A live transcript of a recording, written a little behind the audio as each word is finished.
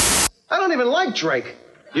I don't even like Drake.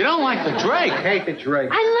 You don't like the Drake? I hate the Drake.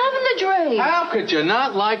 I love the Drake. How could you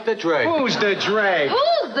not like the Drake? Who's the Drake?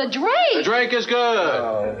 Who's the Drake? The Drake is good.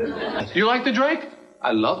 Oh. Do you like the Drake?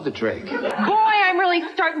 I love the Drake. Boy, I'm really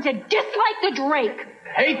starting to dislike the Drake.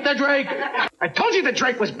 Hate the Drake. I told you the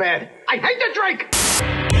Drake was bad. I hate the Drake.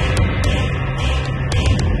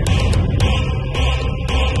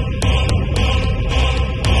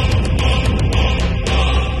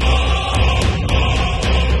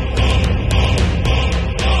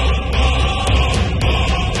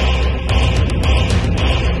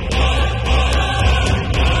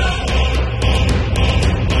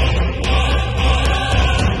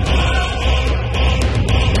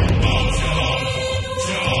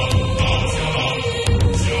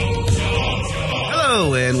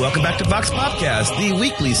 Welcome back to Vox Popcast, the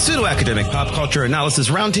weekly pseudo-academic pop culture analysis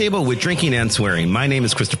roundtable with drinking and swearing. My name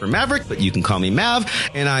is Christopher Maverick, but you can call me Mav,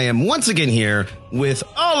 and I am once again here with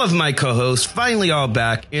all of my co-hosts, finally all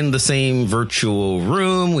back in the same virtual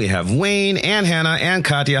room. We have Wayne and Hannah and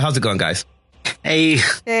Katya. How's it going, guys? Hey.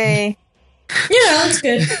 Yeah, that's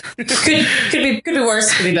good. Could be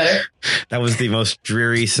worse. Could be better. That was the most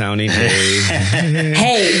dreary sounding day.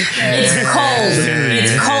 Hey, it's cold.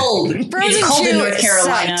 It's cold. It's cold in North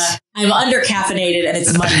Carolina. Sucked. I'm undercaffeinated and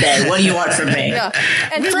it's Monday. What do you want from me? Yeah.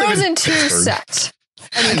 And Frozen 2 sucked.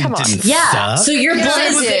 I mean, come on. Yeah, so your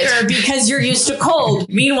blood is thicker because you're used to cold.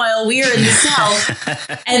 Meanwhile, we are in the South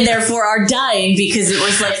and therefore are dying because it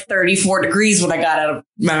was like 34 degrees when I got out of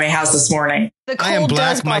my house this morning. I am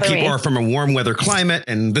black. My people are from a warm weather climate,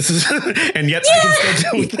 and this is, and yet I can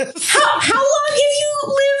still deal with this. How long have you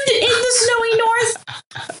lived in the snowy north,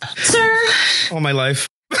 sir? All my life.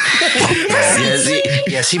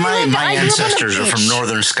 See, my ancestors are from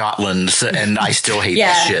northern Scotland, and I still hate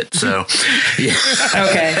this shit. So, yeah.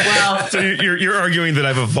 Okay, well, so you're arguing that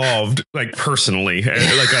I've evolved, like personally,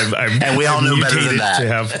 like I've and we all know better than that. To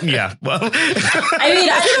have, well, I mean,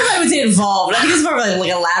 I don't know if I would say involved. I think it's more like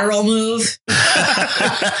a lateral move.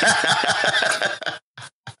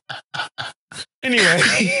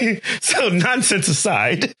 Anyway, so nonsense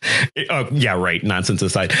aside, nonsense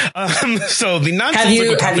aside. So the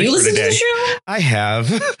nonsense. Have you listened to the show? I have.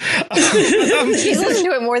 He's listened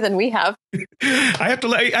to it more than we have.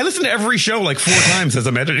 I listen to every show like 4 times as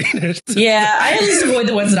I'm editing it. Yeah, I at least avoid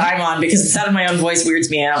the ones that I'm on because the sound of my own voice weirds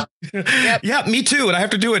me out. Yep. Yeah, me too, and I have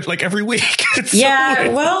to do it like every week.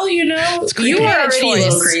 Well, you know, you are already a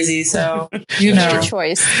little crazy, so you know. Your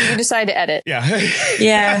choice. You decide to edit. Yeah,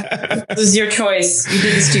 this is your choice. You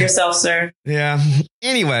did this to yourself, sir. Yeah.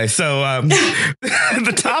 Anyway, so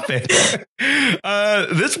the topic.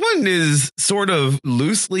 This one is sort of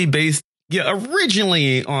loosely based. Yeah,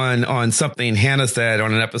 originally on something Hannah said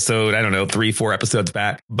on an episode, I don't know, 3-4 episodes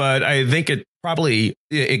back. But I think it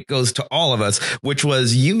goes to all of us, which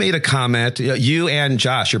was you made a comment. You and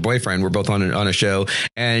Josh, your boyfriend, were both on a show,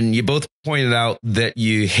 and you both pointed out that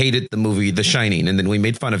you hated the movie The Shining, and then we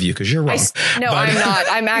made fun of you because you're wrong. I'm not.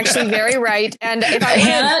 I'm actually very right. And if I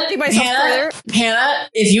think myself further, Hannah,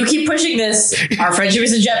 if you keep pushing this, our friendship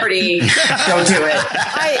is in jeopardy. Don't do it.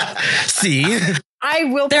 I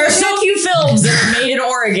will. There are so few films that are made in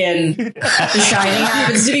Oregon. The Shining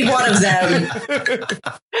happens to be one of them.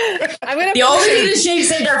 The only thing that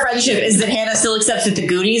saved our friendship is that Hannah still accepts that The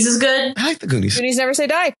Goonies is good. I like The Goonies. Goonies never say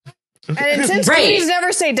die. And since Goonies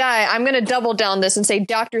never say die, I'm going to double down this and say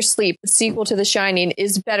Dr. Sleep, the sequel to The Shining,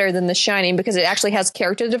 is better than The Shining because it actually has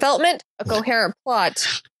character development, a coherent plot.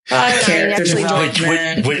 Which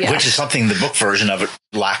is something the book version of it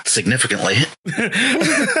lacked significantly.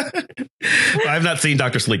 I've not seen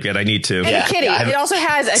Dr. Sleep yet. I need to. And a kitty. It also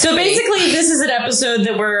has a kitty. Basically, this is an episode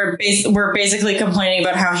that we're basically complaining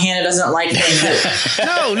about how Hannah doesn't like things.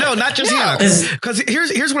 No, not just Hannah. Because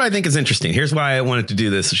here's what I think is interesting. Here's why I wanted to do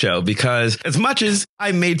this show. Because as much as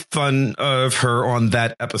I made fun of her on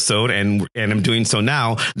that episode and I'm doing so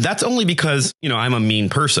now, that's only because, I'm a mean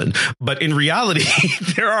person. But in reality,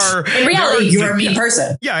 you're a mean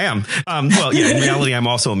person. Yeah, I am. In reality, I'm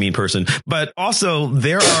also a mean person. But also,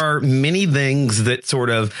 there are many things that sort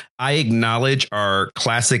of I acknowledge are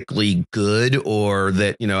classically good or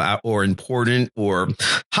that, or important or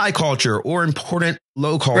high culture or important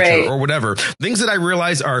low culture or whatever. Things that I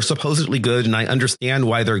realize are supposedly good and I understand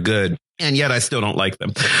why they're good. And yet I still don't like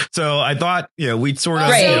them. So I thought, we'd sort of.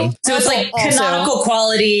 Right. So it's like canonical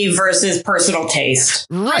quality versus personal taste.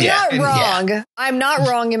 Right. I'm not wrong. Yeah. I'm not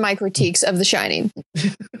wrong in my critiques of The Shining.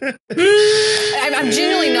 I'm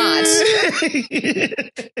genuinely not.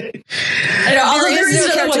 Although there is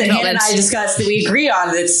another one that Hannah and I discussed that we agree on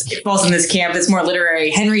that falls in this camp that's more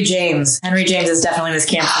literary. Henry James. Henry James is definitely in this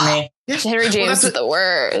camp for me. Henry James is the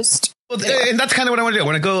worst. Well, and that's kind of what I want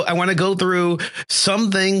to do. I want to go through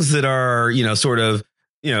some things that are, sort of,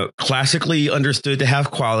 classically understood to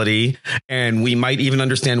have quality, and we might even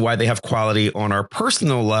understand why they have quality on our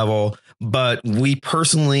personal level, but we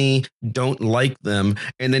personally don't like them.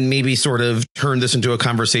 And then maybe sort of turn this into a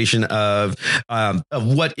conversation of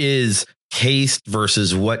what is taste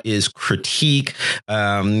versus what is critique.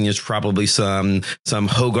 There's probably some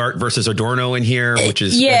Hogarth versus Adorno in here, which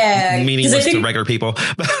is meaningless to regular people.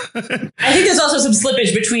 I think there's also some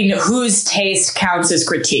slippage between whose taste counts as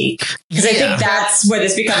critique, because I think that's where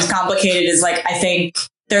this becomes complicated. Is like, I think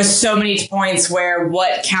there's so many points where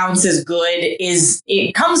what counts as good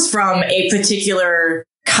it comes from a particular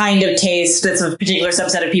kind of taste that's a particular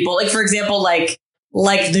subset of people. Like, for example, like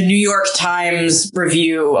the New York Times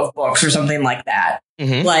review of books or something like that.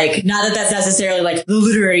 Mm-hmm. Like, not that that's necessarily like the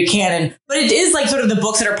literary canon, but it is like sort of the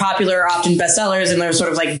books that are popular are often bestsellers and they're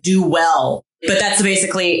sort of like do well. But that's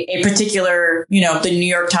basically a particular, the New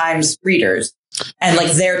York Times readers and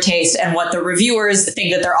like their taste and what the reviewers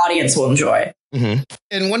think that their audience will enjoy. Mm-hmm.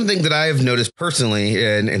 And one thing that I've noticed personally,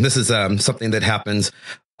 and this is something that happens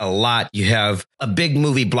a lot, you have a big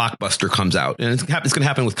movie blockbuster comes out, and it's going to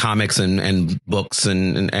happen with comics and books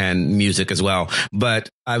and music as well. But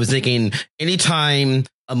I was thinking, anytime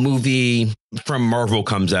a movie from Marvel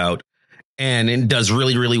comes out and it does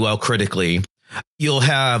really, really well critically, you'll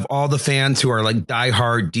have all the fans who are like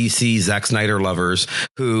diehard DC Zack Snyder lovers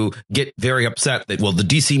who get very upset that, well, the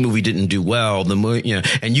DC movie didn't do well.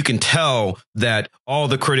 And you can tell that all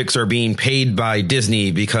the critics are being paid by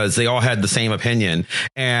Disney because they all had the same opinion.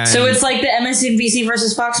 And so it's like the MSNBC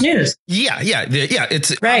versus Fox News. Yeah.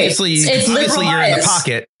 It's right. Obviously you're in the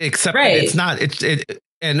pocket, except it's not.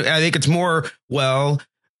 And I think it's more,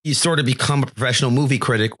 you sort of become a professional movie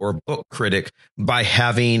critic or book critic by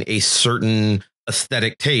having a certain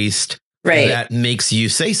aesthetic taste that makes you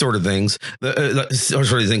say sort of things.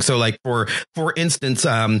 So like, for instance,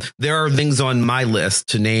 there are things on my list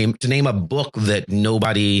to name a book that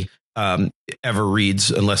nobody ever reads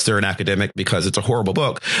unless they're an academic, because it's a horrible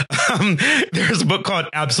book. There's a book called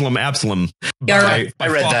Absalom by I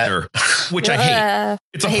read Faulkner, which I hate.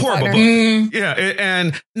 It's a horrible book. Yeah.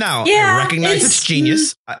 And now I recognize it's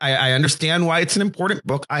genius. I understand why it's an important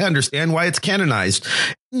book. I understand why it's canonized.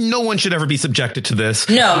 No one should ever be subjected to this.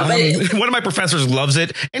 No, one of my professors loves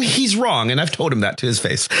it, and he's wrong. And I've told him that to his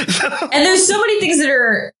face. And there's so many things that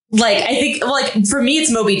are like, I think, like, for me, it's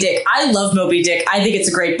Moby Dick. I love Moby Dick. I think it's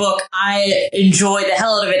a great book. I enjoy the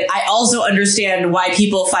hell out of it. I also understand why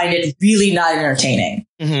people find it really not entertaining.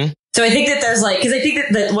 Mm-hmm. So I think that there's like, because I think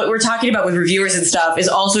that what we're talking about with reviewers and stuff is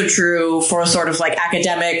also true for sort of like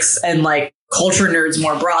academics and like culture nerds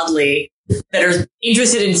more broadly that are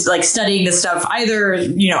interested in like studying this stuff, either, as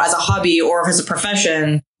a hobby or as a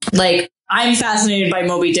profession. Like, I'm fascinated by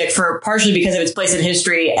Moby Dick partially because of its place in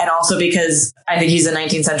history, and also because I think he's a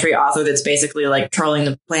 19th century author that's basically like trolling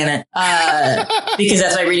the planet. Because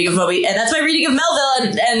that's my reading of Moby, and that's my reading of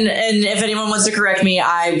Melville. And if anyone wants to correct me,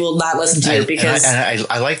 I will not listen to it, because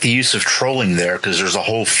I like the use of trolling there, because there's a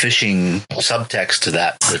whole fishing subtext to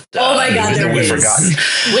that. Oh my God, there we've is. Forgotten.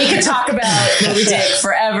 We could talk about Moby Dick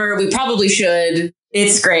forever. We probably should.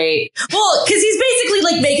 It's great. Well, because he's basically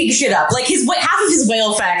like making shit up. Like half of his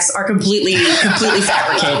whale facts are completely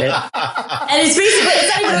fabricated, and it's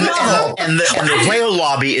not even a novel. And the whale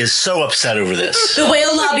lobby is so upset over this. The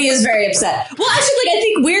whale lobby is very upset. Well, actually, like, I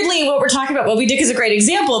think weirdly what we're talking about, Moby Dick, is a great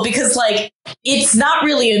example, because like it's not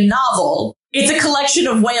really a novel. It's a collection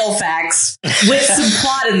of whale facts with some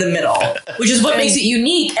plot in the middle, which is what makes it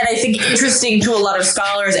unique and I think interesting to a lot of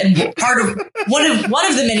scholars. And one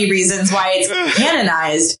of the many reasons why it's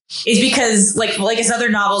canonized is because like his other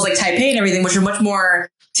novels like Taipei and everything, which are much more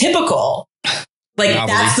typical. Like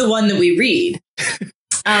that's the one that we read.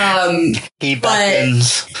 But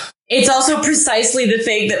it's also precisely the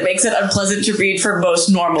thing that makes it unpleasant to read for most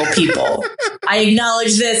normal people. I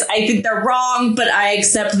acknowledge this. I think they're wrong, but I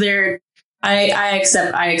accept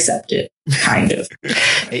I accept it, kind of.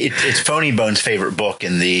 It's Phony Bone's favorite book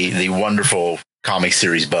in the wonderful comic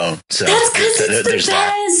series Bone. So that's because it's the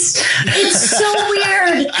best. It's so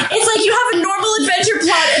weird. It's like you have a normal adventure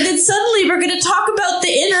plot, and then suddenly we're going to talk about the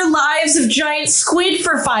inner lives of giant squid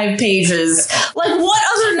for 5 pages. Like, what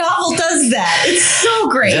other novel does that? It's so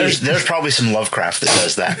great. There's probably some Lovecraft that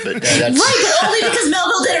does that, but that's right, but only because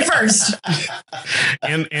Melville did it first.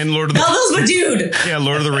 And Lord of the Melville's my dude. Yeah,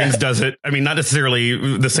 Lord of the Rings does it. I mean, not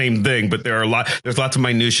necessarily the same thing, but there's lots of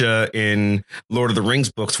minutia in Lord of the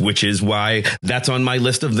Rings books, which is why that's on my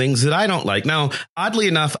list of things that I don't like. Now, oddly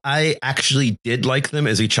enough, I actually did like them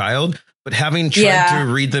as a child, but having tried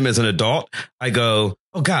to read them as an adult, I go,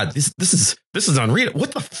 oh God, this is unreadable.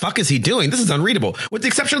 What the fuck is he doing? This is unreadable. With the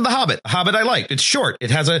exception of The Hobbit. The Hobbit I liked. It's short.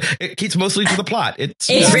 It keeps mostly to the plot. It's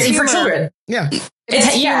written for children. Yeah.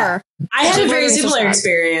 I had a very similar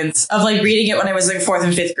experience of like reading it when I was like 4th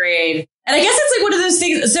and 5th grade. And I guess it's like one of those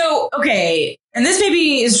things. So, okay. And this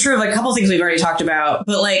maybe is true of like a couple things we've already talked about,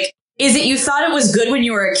 but like, is it you thought it was good when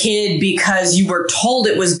you were a kid because you were told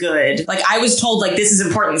it was good? Like I was told like this is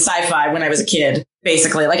important sci-fi when I was a kid,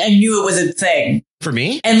 basically. Like I knew it was a thing. For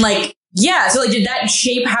me? And like, yeah. So like, did that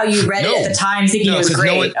shape how you read it at the time, thinking it was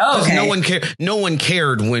great? No one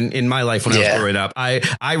cared when in my life when I was growing up.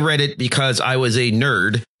 I read it because I was a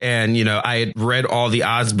nerd, and I had read all the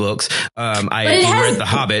Oz books. I had read The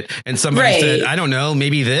Hobbit, and somebody said, I don't know,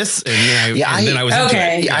 maybe this, and then I was into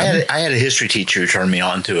it. Yeah, I had a history teacher who turned me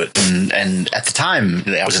on to it, and at the time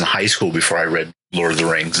I was in high school before I read Lord of the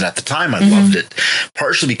Rings. And at the time I loved it,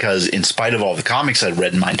 partially because in spite of all the comics I'd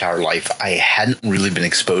read in my entire life, I hadn't really been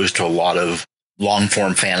exposed to a lot of long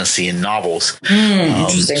form fantasy and novels.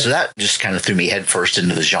 So that just kind of threw me headfirst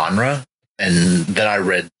into the genre. And then I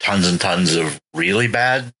read tons and tons of really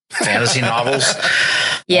bad fantasy novels.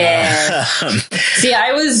 Yeah. See,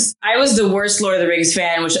 I was the worst Lord of the Rings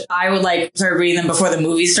fan, which I would like started reading them before the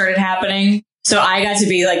movies started happening. So I got to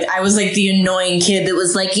be like, I was like the annoying kid that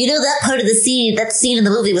was like, that part of that scene in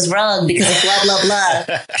the movie was wrong because of blah, blah, blah.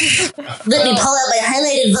 Let me pull out my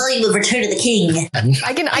highlighted volume of Return of the King.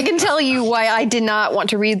 I can tell you why I did not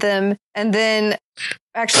want to read them, and then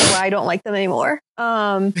actually why I don't like them anymore.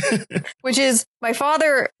 Which is my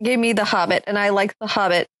father gave me The Hobbit, and I liked The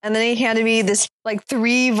Hobbit, and then he handed me this like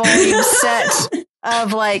 3-volume set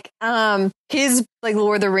of like his like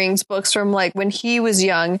Lord of the Rings books from like when he was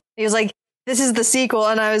young. He was like, this is the sequel.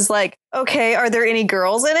 And I was like, okay, are there any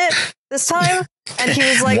girls in it this time? And he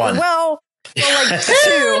was like, well, like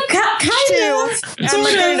two. And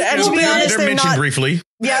to be honest, they're mentioned briefly.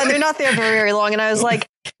 Yeah, they're not there for very long. And I was like,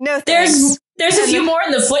 no, thanks. There's a few more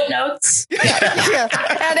in the footnotes. Yeah.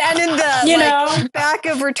 And in the back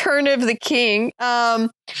of Return of the King.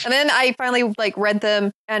 And then I finally like read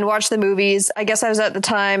them and watched the movies. I guess I was at the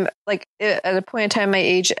time, like at a point in time, my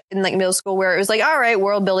age in like middle school, where it was like, all right,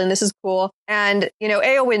 world building, this is cool. And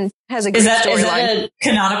Eowyn has a good storyline. Is that a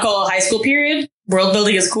canonical high school period? World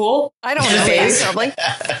building is cool. I don't know. Phase. Probably.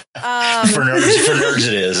 For nerds,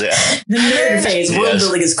 it is. Yeah. The nerd phase. World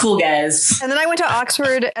building is cool, guys. And then I went to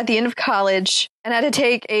Oxford at the end of college and had to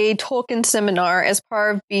take a Tolkien seminar as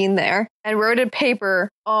part of being there, and wrote a paper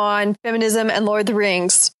on feminism and Lord of the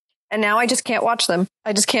Rings. And now I just can't watch them.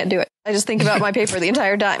 I just can't do it. I just think about my paper the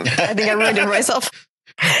entire time. I think I ruined it for myself.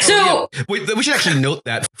 So we should actually note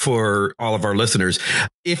that for all of our listeners.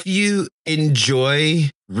 If you enjoy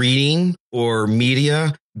reading or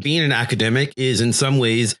media, being an academic is in some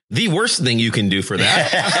ways the worst thing you can do for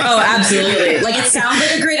that. Oh, absolutely. Like it sounds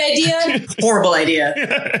like a great idea. Horrible idea.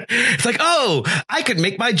 It's like, oh, I could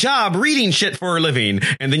make my job reading shit for a living.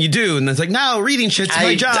 And then you do. And then it's like, no, reading shit's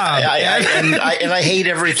my job. And I hate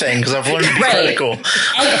everything because I've learned to be critical.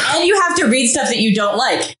 And you have to read stuff that you don't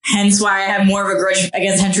like. Hence why I have more of a grudge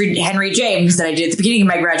against Henry James than I did at the beginning of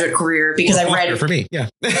my graduate career, because I read for me. Yeah.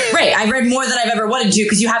 Right. I read more than I've ever wanted to,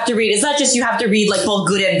 because you have to read. It's not just you have to read like both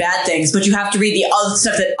good and bad things, but you have to read the other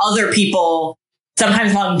stuff that other people,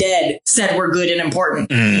 sometimes long dead, said were good and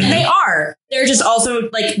important. And they are. They're just also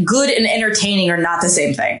like good and entertaining are not the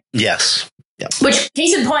same thing. Yes. Yeah. Which,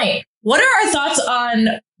 case in point, what are our thoughts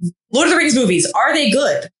on Lord of the Rings movies? Are they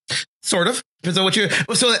good? Sort of. Depends on what you.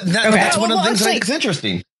 So that's one of the things that I think is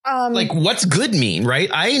interesting. Like, what's good mean,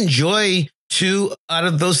 right? I enjoy 2 out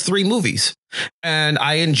of those 3 movies, and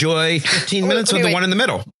I enjoy 15 minutes of the one in the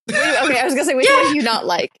middle. Okay, I was gonna say, which one do you not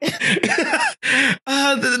like? The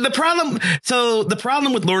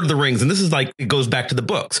problem with Lord of the Rings, and this is like, it goes back to the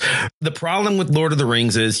books. The problem with Lord of the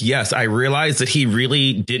Rings is, yes, I realized that he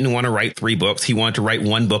really didn't want to write 3 books. He wanted to write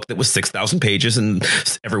 1 book that was 6,000 pages, and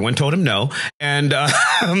everyone told him no. And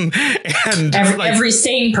every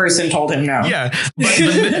sane person told him no. Yeah,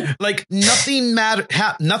 but like nothing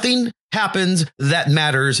happens that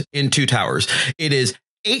matters in Two Towers. It is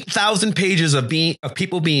 8,000 pages of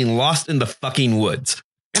people being lost in the fucking woods.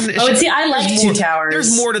 I like Two Towers.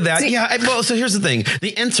 There's more to that. So here's the thing.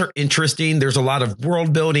 The ends are interesting. There's a lot of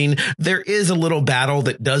world building. There is a little battle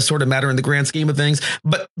that does sort of matter in the grand scheme of things.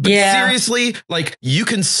 But seriously, like, you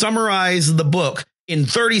can summarize the book in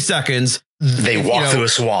 30 seconds. They walk through a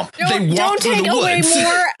swamp. Don't take away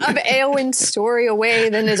more of Eowyn's story away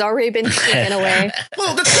than has already been taken away.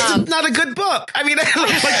 Well, that's not a good book. I mean,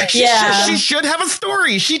 she should have a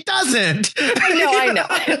story. She doesn't. I know.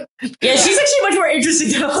 Yeah, she's actually much more interesting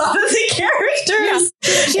than a lot of the characters.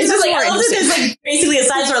 Yeah. She's just like, I love that there's like basically a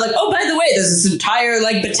side story like, oh, by the way, there's this entire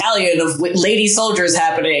like battalion of lady soldiers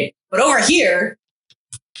happening. But over here,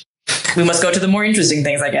 we must go to the more interesting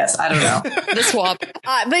things, I guess. I don't know. The swamp.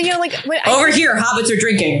 But, over here, hobbits are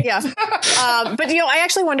drinking. Yeah. But, I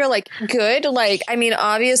actually wonder, good.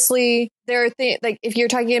 Obviously, there are things, if you're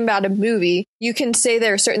talking about a movie, you can say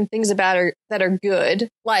there are certain things about it that are good.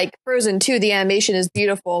 Like Frozen 2, the animation is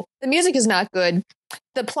beautiful. The music is not good.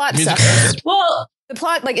 The plot sucks. Well, the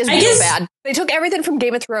plot is real bad. They took everything from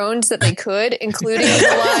Game of Thrones that they could, including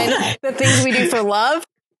the line, the things we do for love.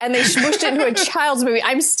 And they smushed it into a child's movie.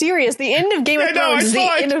 I'm serious. The end of Game of Thrones is the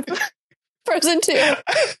end of Frozen 2.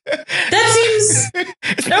 That seems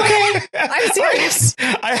okay. I'm serious.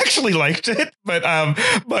 I actually liked it, but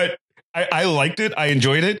I liked it. I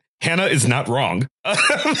enjoyed it. Hannah is not wrong. She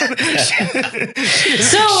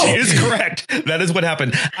is correct. That is what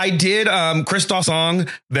happened. I did Christoph's song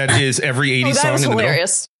that is every 80s song was in the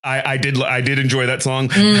hilarious. middle. I did enjoy that song.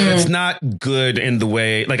 But it's not good in the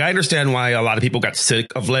way, I understand why a lot of people got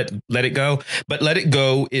sick of Let It Go, but Let It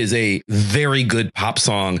Go is a very good pop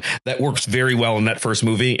song that works very well in that first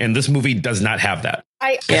movie, and this movie does not have that.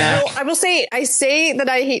 I will say, I say that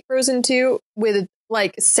I hate Frozen 2 with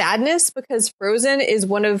sadness, because Frozen is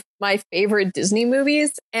one of my favorite Disney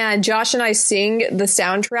movies, and Josh and I sing the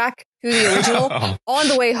soundtrack to the original on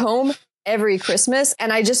the way home every Christmas,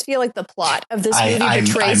 and I just feel like the plot of this movie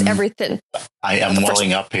betrays everything. I am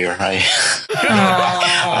welling up here. My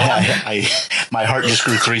heart just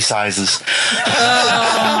grew 3 sizes. So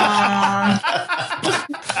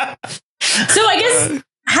I guess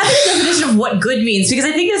having a definition of what good means, because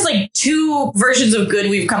I think there's 2 versions of good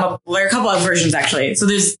we've come up with, or a couple of versions actually. So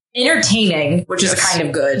there's entertaining, which is a kind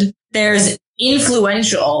of good. There's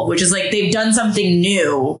influential, which is they've done something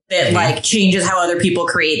new that changes how other people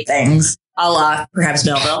create things, a la perhaps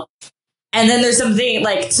Melville. And then there's something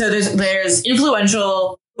there's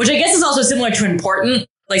influential, which I guess is also similar to important.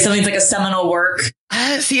 Something's a seminal work.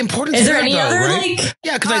 See, important. Is there any other right?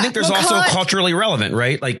 Yeah, because I think there's also culturally relevant,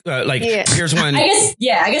 right? Here's one. I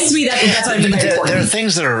guess to me that's what I mean by important. There are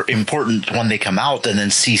things that are important when they come out and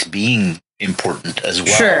then cease being important as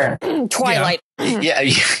well. Sure. Twilight. Yeah.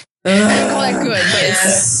 I don't call that good, but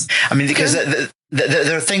it's. I mean, because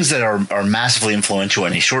there are things that are massively influential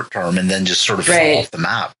in a short term and then just sort of fall off the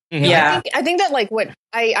map. Mm-hmm. Yeah. I think that what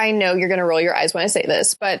I know you're going to roll your eyes when I say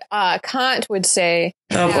this, but Kant would say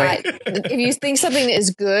that if you think something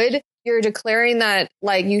is good, you're declaring that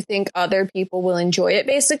you think other people will enjoy it,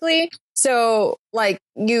 basically. So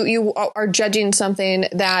you are judging something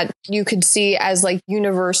that you could see as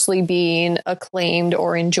universally being acclaimed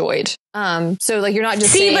or enjoyed. So you're not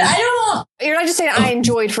just saying, you're not just saying I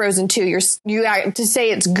enjoyed Frozen 2. You to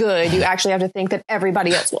say it's good, you actually have to think that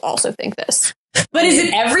everybody else will also think this. But is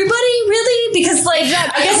it everybody really? Because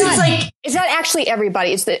it's not actually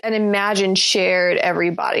everybody. It's an imagined shared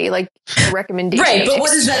everybody, a recommendation. Right, but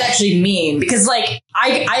what does that actually mean? Because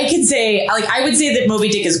I could say I would say that Moby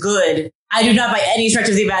Dick is good. I do not by any stretch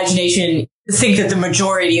of the imagination think that the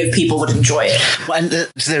majority of people would enjoy it. Well, and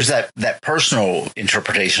there's that personal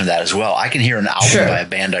interpretation of that as well. I can hear an album by a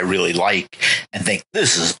band I really like and think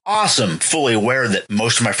this is awesome, fully aware that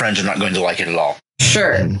most of my friends are not going to like it at all.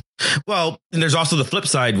 Sure. Well, and there's also the flip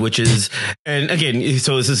side, which is, and again,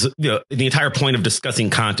 so this is the entire point of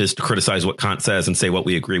discussing Kant is to criticize what Kant says and say what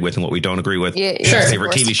we agree with and what we don't agree with. Yeah, Our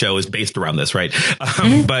favorite TV show is based around this, right?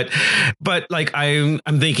 But I'm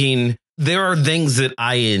thinking there are things that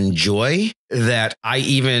I enjoy that I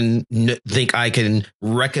even think I can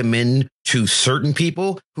recommend to certain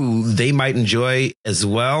people who they might enjoy as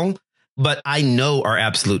well, but I know are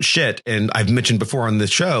absolute shit. And I've mentioned before on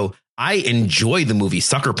this show, I enjoy the movie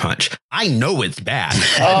Sucker Punch. I know it's bad.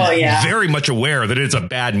 Oh, yeah. I'm very much aware that it's a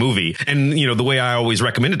bad movie. And, the way I always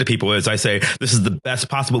recommend it to people is I say, this is the best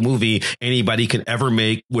possible movie anybody can ever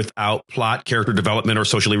make without plot, character development, or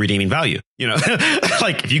socially redeeming value.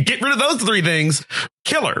 If you get rid of those 3 things,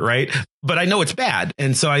 killer, right? But I know it's bad.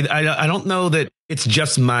 And so I don't know that it's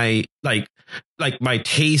just my, my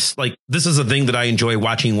taste. This is a thing that I enjoy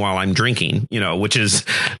watching while I'm drinking, which is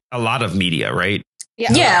a lot of media, right?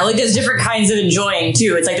 Yeah, there's different kinds of enjoying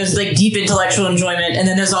too. It's there's deep intellectual enjoyment, and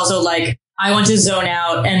then there's also I want to zone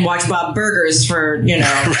out and watch Bob Burgers for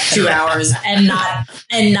 2 hours and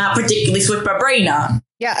not particularly switch my brain on.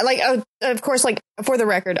 Yeah, like of course, like for the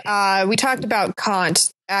record, we talked about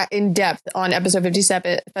Kant in depth on episode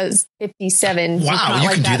 57. 57. Wow, you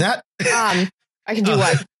like can do that? I can do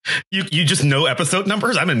what? You just know episode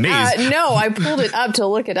numbers? I'm amazed. No, I pulled it up to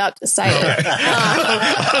look it up to cite it.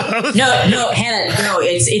 No, Hannah, no,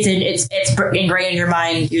 it's ingrained in your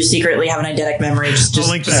mind. You secretly have an eidetic memory. Just I'll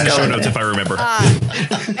link this in the show notes if I remember.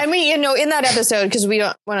 And we, in that episode, because we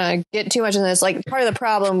don't want to get too much in this, like part of the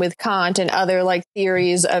problem with Kant and other like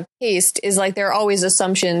theories of taste is like there are always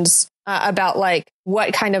assumptions about like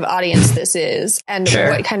what kind of audience this is and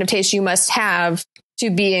what kind of taste you must have to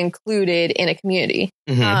be included in a community.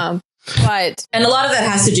 And a lot of that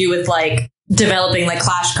has to do with like developing like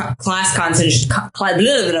class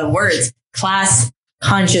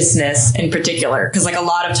consciousness in particular. Because like a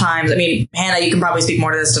lot of times, I mean, Hannah, you can probably speak more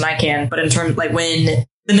to this than I can, but in terms like when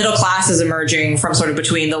the middle class is emerging from sort of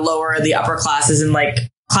between the lower and the upper classes and like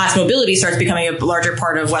class mobility starts becoming a larger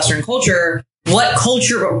part of Western culture, what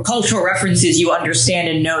cultural references you understand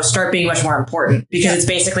and know start being much more important, because it's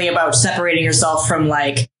basically about separating yourself from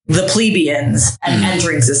like the plebeians and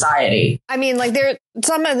entering society. I mean, like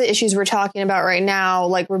some of the issues we're talking about right now,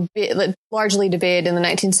 like were largely debated in the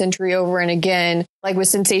 19th century over and again, like with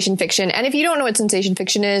sensation fiction. And if you don't know what sensation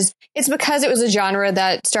fiction is, it's because it was a genre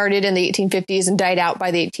that started in the 1850s and died out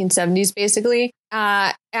by the 1870s, basically.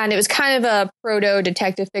 And it was kind of a proto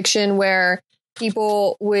detective fiction where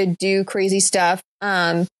people would do crazy stuff,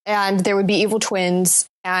 and there would be evil twins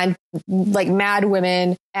and like mad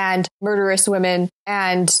women and murderous women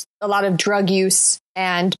and a lot of drug use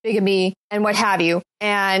and bigamy and what have you.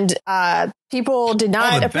 And people did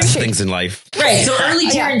not all the appreciate best things in life. Right. So early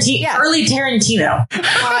Tarantino.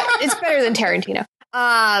 It's better than Tarantino.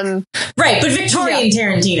 Right. But Victorian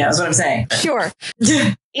Tarantino is what I'm saying. Sure.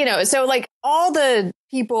 So like all the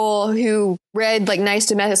people who read like nice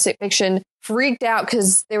domestic fiction freaked out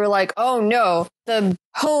because they were like, oh no, the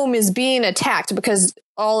home is being attacked, because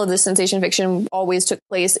all of the sensation fiction always took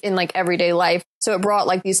place in like everyday life. So it brought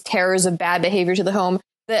like these terrors of bad behavior to the home.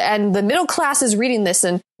 And the middle class is reading this,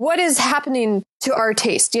 and what is happening to our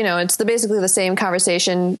taste? It's basically the same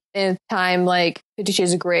conversation in time like 50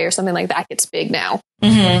 Shades of Grey or something like that gets big now.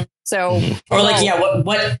 Mm-hmm. So, or like,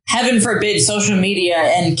 what heaven forbid social media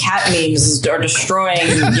and cat memes are destroying,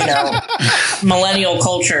 millennial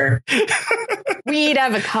culture. We eat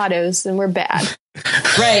avocados and we're bad.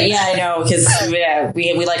 Right. Yeah, I know. Because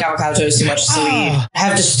we like avocados too much. So we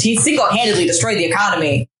have just single-handedly destroyed the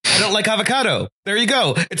economy. I don't like avocado. There you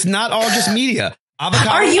go. It's not all just media.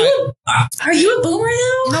 Avocado. Are you a boomer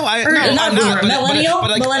though? No, not boomer. Millennial.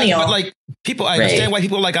 Millennial. But like people, I understand why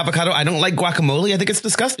people like avocado. I don't like guacamole. I think it's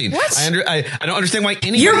disgusting. What? I don't understand why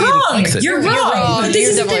anybody You're wrong. likes it. You're wrong. But this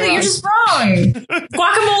is the thing that you're just wrong.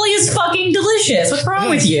 Guacamole is fucking delicious. What's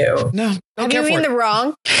wrong with you? No. Have you been the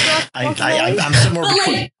wrong?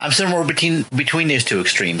 I'm somewhere between these two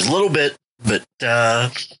extremes a little bit, but.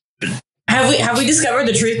 Have we discovered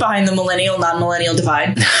the truth behind the millennial non-millennial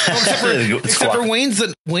divide? Except for Wayne's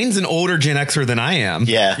an older Gen Xer than I am.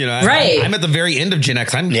 Yeah, right. I'm at the very end of Gen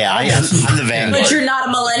X. I'm the vanguard. But you're not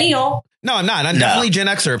a millennial. No, I'm not. I'm definitely Gen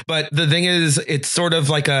Xer. But the thing is, it's sort of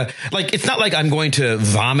like it's not like I'm going to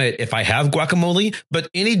vomit if I have guacamole, but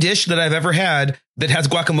any dish that I've ever had that has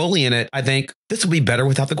guacamole in it, I think this will be better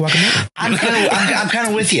without the guacamole. I'm kind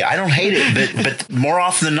of with you. I don't hate it, but more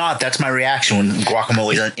often than not, that's my reaction when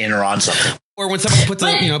guacamole is in or on something. Or when someone puts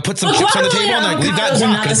some chips on the table and like, we've got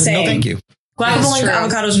guac. No, thank you. Guacamole and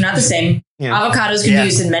avocados are not the same. Yeah. Avocados can be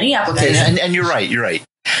used in many applications. And you're right.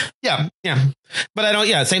 Yeah. But I don't.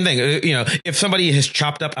 Yeah, same thing. If somebody has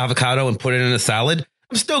chopped up avocado and put it in a salad,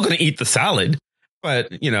 I'm still going to eat the salad.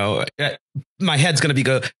 But my head's going to be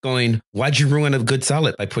going, why'd you ruin a good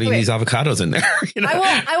salad by putting these avocados in there?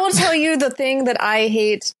 I will tell you the thing that I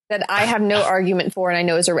hate that I have no argument for, and I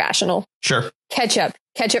know is irrational. Sure. Ketchup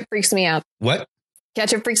freaks me out. What?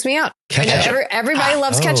 Ketchup freaks me out. Ketchup. Everybody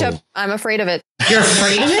loves ketchup. I'm afraid of it. You're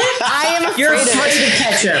afraid of it? I am afraid You're of afraid it. of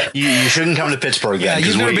ketchup. You shouldn't come to Pittsburgh again. Yeah,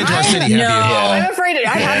 you've never been to our city, have you? I'm afraid of it.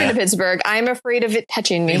 I have been to Pittsburgh. I'm afraid of it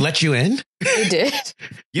touching me. They let you in? They did.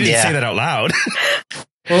 You didn't say that out loud.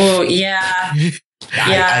 Oh, yeah.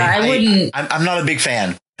 I wouldn't. I'm not a big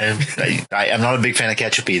fan. I'm not a big fan of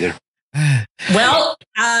ketchup either. Well,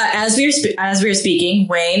 as we are speaking,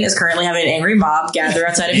 Wayne is currently having an angry mob gather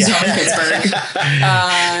outside of his home in Pittsburgh.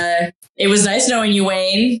 It was nice knowing you,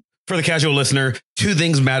 Wayne. For the casual listener, two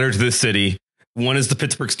things matter to this city. One is the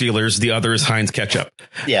Pittsburgh Steelers. The other is Heinz ketchup.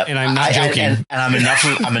 Yeah, and I'm not joking. And I'm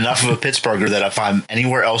enough of a Pittsburgher that if I'm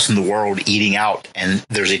anywhere else in the world eating out and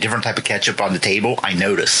there's a different type of ketchup on the table, I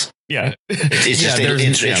notice. Yeah,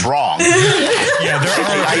 it's wrong. Yeah,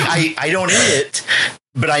 I don't eat it,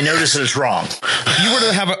 but I notice that it's wrong. If you were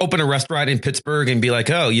to open a restaurant in Pittsburgh and be like,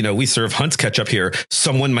 oh, we serve Hunt's ketchup here,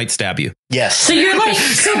 someone might stab you. Yes. So you're like,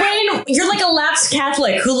 Wayne, you're like a lapsed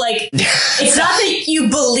Catholic who like, it's not that you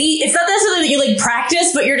believe, it's not necessarily that you like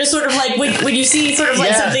practice, but you're just sort of like, when you see sort of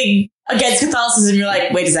like something against Catholicism, you're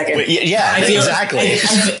like, wait a second. I feel exactly.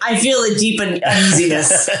 I feel a deep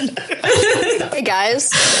uneasiness. Hey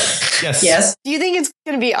guys. Yes. Do you think it's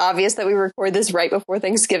going to be obvious that we record this right before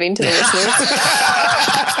Thanksgiving to the listeners?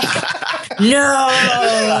 No.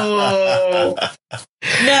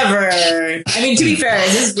 Never. I mean, to be fair,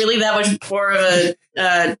 is this really that much more of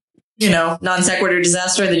a non sequitur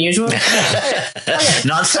disaster than usual?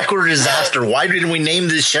 Non sequitur disaster. Why didn't we name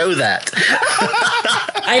this show that?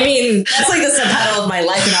 I mean, that's like the subtitle of my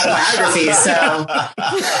life and autobiography.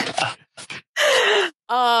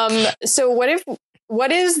 So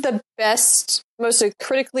what is the best, most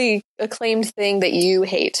critically acclaimed thing that you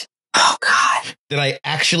hate? Oh God! Did I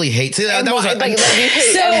actually hate? See, that was you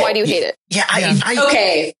hate, and why do you hate it? Yeah, I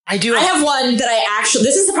do. I have one that I actually.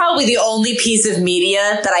 This is probably the only piece of media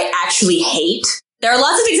that I actually hate. There are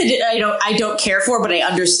lots of things I don't care for, but I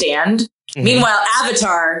understand. Mm-hmm. Meanwhile,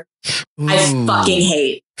 Avatar, I fucking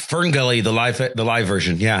hate. Fern Gully, the live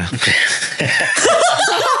version, yeah. Because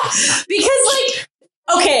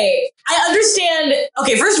okay, I understand.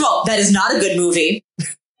 Okay, first of all, that is not a good movie.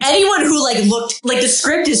 Anyone who looked the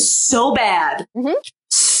script is so bad,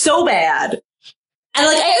 so bad, and I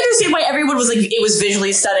understand why everyone was it was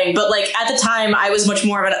visually stunning, but at the time I was much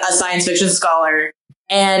more of a science fiction scholar,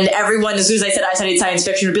 and everyone, as soon as I said I studied science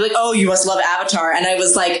fiction, would be like, "Oh, you must love Avatar," and I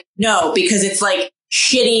was like, "No," because it's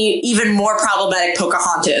shitty, even more problematic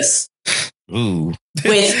Pocahontas. Ooh.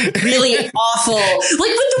 With really awful,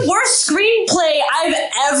 with the worst screenplay I've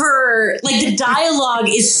ever, the dialogue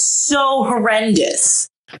is so horrendous.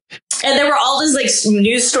 And there were all these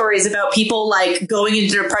news stories about people going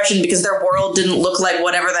into depression because their world didn't look like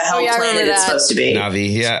whatever the hell planet it's supposed to be.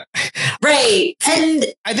 Navi, yeah. Right. And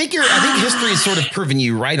I think history has sort of proven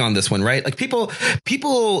you right on this one, right?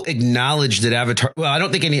 People acknowledge that Avatar. Well, I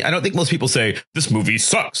don't think most people say this movie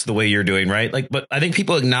sucks the way you're doing, right? But I think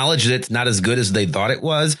people acknowledge that it's not as good as they thought it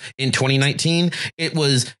was in 202019. It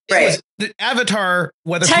was the Avatar,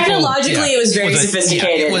 whether technologically it was very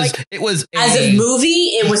sophisticated. It was as a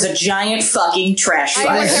movie, it was a giant fucking trash fire.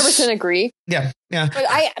 I 100% agree. Yeah. But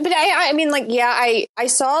I mean, I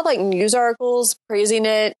saw news articles praising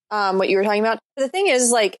it, what you were talking about. But the thing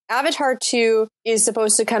is, Avatar 2 is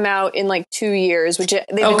supposed to come out in 2 years, which they've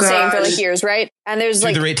been saying for years, right? And there's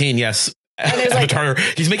they're 18, yes. Avatar,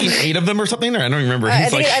 he's making 8 of them or something, or I don't remember. I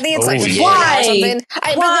think it's why? Or something.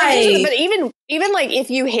 Why? But even if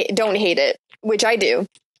you don't hate it, which I do,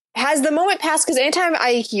 has the moment passed? Because anytime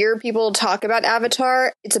I hear people talk about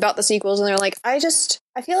Avatar, it's about the sequels, and they're like, I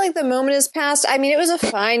feel like the moment has passed. I mean, it was a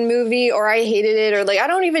fine movie, or I hated it, or I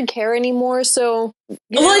don't even care anymore. So, I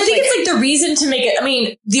think it's the reason to make it. I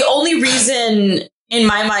mean, the only reason in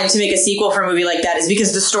my mind to make a sequel for a movie like that is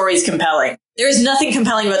because the story is compelling. There is nothing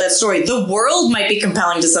compelling about that story. The world might be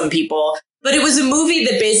compelling to some people, but it was a movie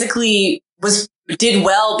that basically did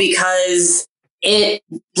well because it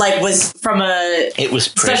was from it was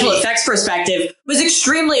pretty. Special effects perspective was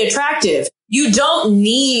extremely attractive. You don't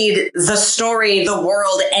need the story, the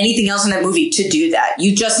world, anything else in that movie to do that.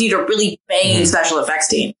 You just need a really banging special effects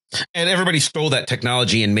team. And everybody stole that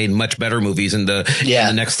technology and made much better movies in the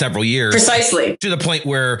next several years. Precisely. To the point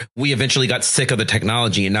where we eventually got sick of the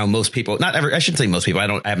technology. And now most people, I shouldn't say most people, I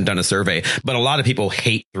haven't done a survey, but a lot of people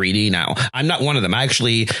hate 3D now. I'm not one of them. I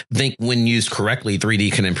actually think when used correctly,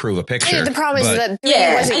 3D can improve a picture. I mean, the problem is that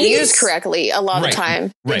 3D wasn't used correctly a lot of the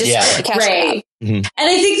time. Right. Right. Mm-hmm. And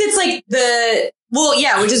I think that's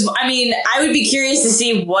which is, I mean, I would be curious to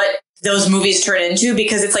see what those movies turn into,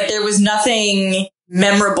 because it's there was nothing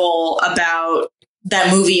memorable about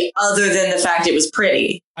that movie other than the fact it was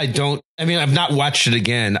pretty. I've not watched it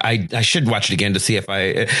again. I should watch it again to see if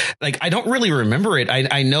I don't really remember it.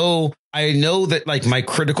 I know that my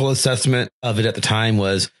critical assessment of it at the time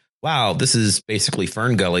was, wow, this is basically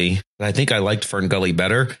Fern Gully. But I think I liked Fern Gully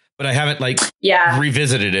better, but I haven't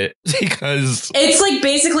revisited it because it's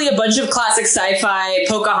basically a bunch of classic sci-fi,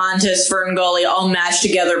 Pocahontas, Fern Gully all mashed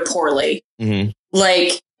together poorly. Mm-hmm.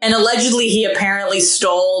 And allegedly, he apparently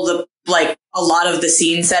stole a lot of the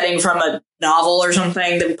scene setting from a novel or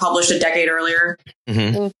something that was published a decade earlier.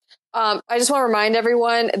 Mm-hmm. I just want to remind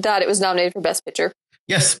everyone that it was nominated for Best Picture.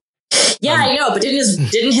 Yes. Yeah, I know, but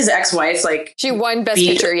didn't his ex-wife like She won Best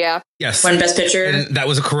Picture, yeah. Yes. won Best Picture? And that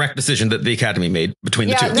was a correct decision that the Academy made between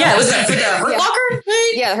the two. Yeah, was that for the Hurt Yeah. Locker?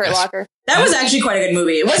 Right? Yeah, The Hurt Locker. That was actually quite a good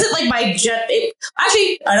movie. It wasn't like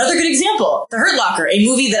actually, another good example, The Hurt Locker, a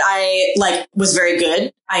movie that I like was very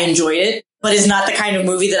good. I enjoyed it, but is not the kind of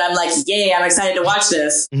movie that I'm like, yay, I'm excited to watch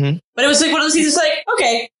this. Mm-hmm. But it was like one of those things that's like,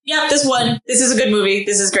 okay, yeah, this is a good movie.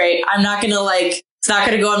 This is great. I'm not going to it's not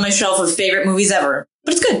going to go on my shelf of favorite movies ever,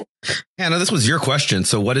 but it's good. Hannah, this was your question.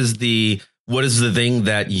 So what is the thing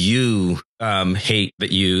that you hate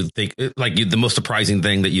that you think the most surprising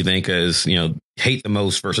thing that you think is, hate the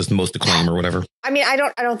most versus the most acclaim or whatever? I mean, I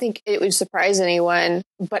don't think it would surprise anyone,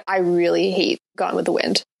 but I really hate Gone with the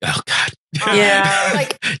Wind. Oh God. Yeah.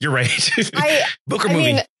 You're right. Book or I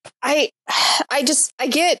movie? mean, I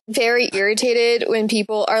get very irritated when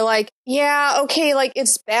people are like, yeah, okay,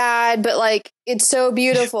 it's bad, but it's so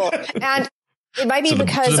beautiful. And it might be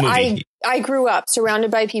because I grew up surrounded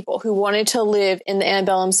by people who wanted to live in the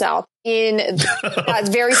antebellum South in that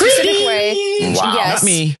very specific way. Wow. Yes. Not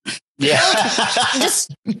me. Yeah.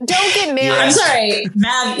 Just don't get married. I'm sorry,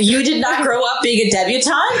 Mav, you did not grow up being a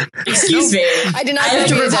debutante? Excuse me. I did not I have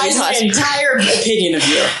to grow up being a revise my debutante. entire opinion of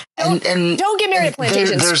you. And Don't get married at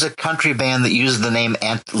plantations. There's a country band that uses the name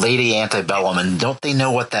Lady Antebellum, and don't they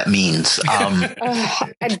know what that means?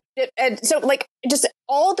 And so just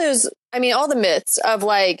all those, all the myths of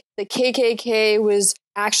the KKK was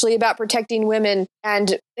actually about protecting women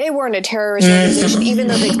and they weren't a terrorist organization, even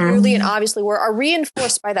though they clearly and obviously were, are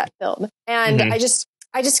reinforced by that film. And I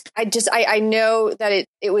know that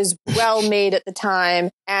it was well made at the time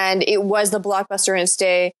and it was the blockbuster in its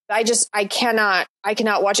day. I cannot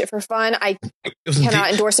watch it for fun. I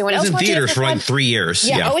cannot endorse anyone else. It was in theaters for 3 years.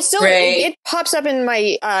 Yeah. Oh, it's still, it pops up in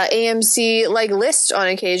my AMC list on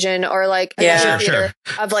occasion or theater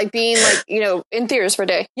of being in theaters for a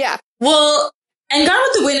day. Yeah. Well, and Gone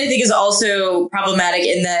with the Wind, I think, is also problematic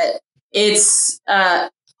in that it's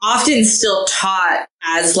often still taught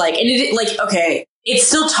as it's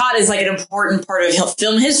still taught as an important part of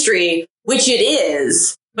film history, which it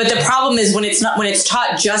is. But the problem is when it's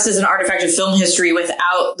taught just as an artifact of film history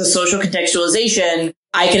without the social contextualization.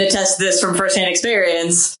 I can attest to this from firsthand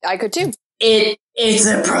experience. I could too. It's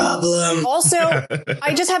a problem. Also,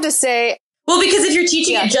 I just have to say, well, because if you're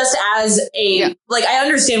teaching it just as I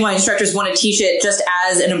understand why instructors want to teach it just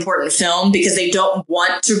as an important film because they don't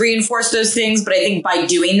want to reinforce those things. But I think by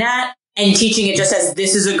doing that and teaching it just as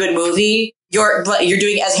this is a good movie, you're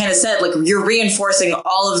doing, as Hannah said, you're reinforcing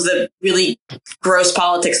all of the really gross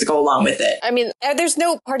politics that go along with it. I mean, there's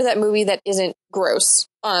no part of that movie that isn't gross,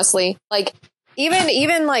 honestly.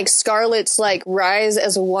 Even Scarlett's rise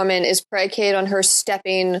as a woman is predicated on her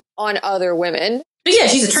stepping on other women. But yeah,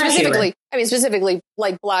 she's a trash human. Specifically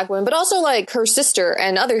black women, but also her sister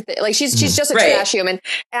and other things. She's just a trash human.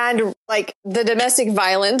 And the domestic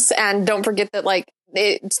violence. And don't forget that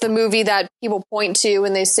it's the movie that people point to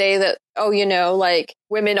when they say that,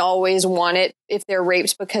 women always want it if they're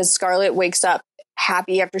raped because Scarlett wakes up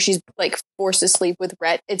happy after she's forced to sleep with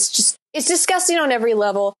Rhett. It's disgusting on every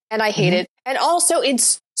level. And I hate it. And also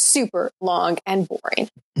it's super long and boring.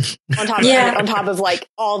 On top of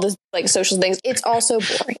all the social things, it's also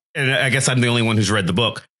boring. And I guess I'm the only one who's read the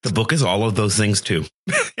book. The book is all of those things too.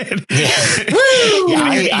 I've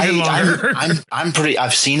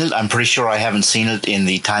seen it. I'm pretty sure I haven't seen it in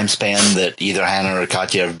the time span that either Hannah or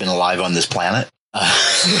Katya have been alive on this planet.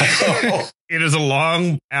 It is a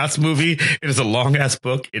long ass movie. It is a long ass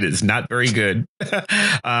book. It is not very good.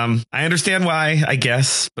 I understand why, I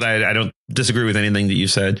guess, but I don't disagree with anything that you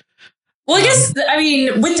said. Well, I guess,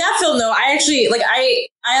 with that film, though, I actually, I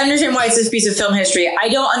understand why it's this piece of film history. I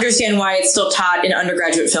don't understand why it's still taught in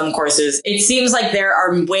undergraduate film courses. It seems like there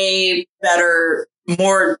are way better,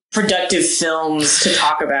 more productive films to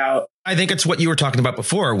talk about. I think it's what you were talking about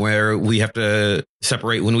before, where we have to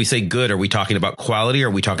separate when we say good. Are we talking about quality? Are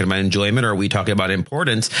we talking about enjoyment? Or are we talking about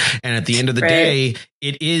importance? And at the end of the day,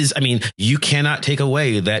 it is. You cannot take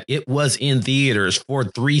away that it was in theaters for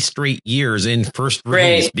 3 straight years in first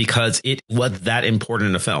release because it was that important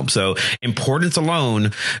in a film. So importance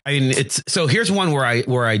alone. So here's one where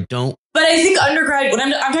I don't. But I think undergrad, when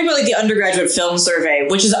I'm talking about the undergraduate film survey,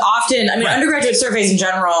 which is often, undergraduate surveys in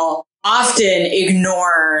general often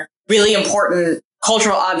ignore really important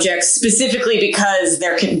cultural objects specifically because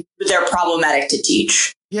they're problematic to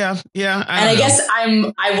teach. Yeah. I guess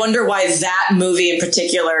I wonder why that movie in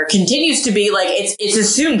particular continues to be it's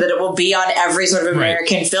assumed that it will be on every sort of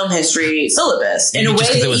American film history syllabus in a way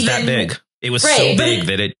that it was that big. It was Right, so but big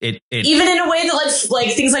that it even in a way that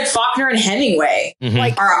like things like Faulkner and Hemingway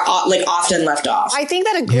Like, are like often left off. I think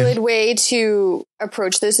that a good way to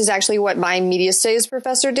approach this is actually what my media studies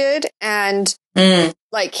professor did. And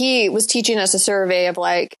like he was teaching us a survey of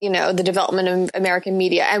like, you know, the development of American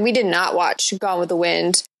media. And we did not watch Gone with the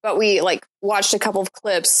Wind, but we like watched a couple of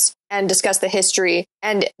clips and discussed the history.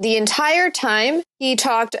 And the entire time he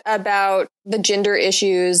talked about the gender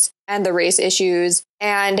issues and the race issues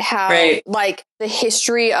and how like the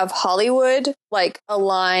history of Hollywood like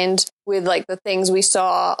aligned with like the things we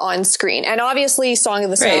saw on screen. And obviously Song of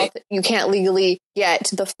the South, you can't legally get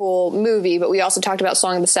the full movie, but we also talked about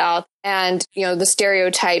Song of the South and, you know, the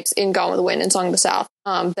stereotypes in Gone with the Wind and Song of the South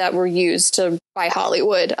that were used by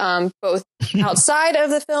Hollywood, both outside of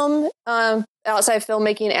the film, outside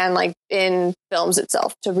filmmaking and like in films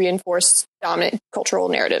itself to reinforce dominant cultural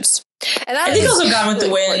narratives. And that I think also Gone with the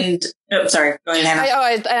Wind. Oh, sorry. Go ahead, Hannah.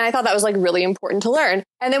 I thought that was like really important to learn.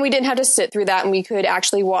 And then we didn't have to sit through that and we could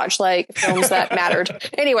actually watch like films that mattered.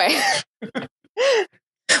 Anyway.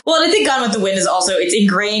 Well, and I think Gone with the Wind is also, it's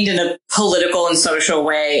ingrained in a political and social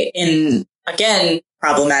way in, again,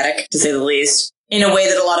 problematic to say the least, in a way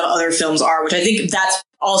that a lot of other films are, which I think that's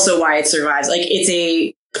also why it survives. Like it's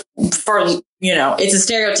a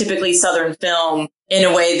stereotypically Southern film in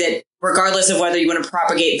a way that, regardless of whether you want to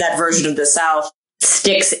propagate that version of the South,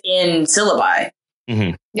 sticks in syllabi.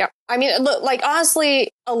 Mm-hmm. Yeah. I mean, look, like, honestly,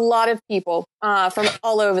 a lot of people from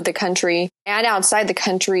all over the country and outside the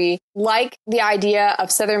country like the idea of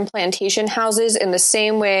Southern plantation houses in the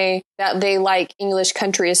same way that they like English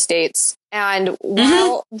country estates. And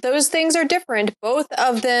while those things are different, both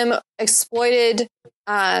of them exploited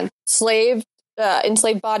enslaved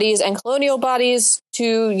bodies and colonial bodies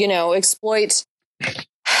to, you know, exploit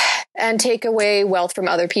and take away wealth from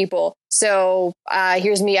other people. So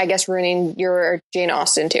here's me, I guess, ruining your Jane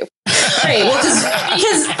Austen too. Right. Because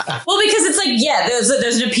it's like, yeah, there's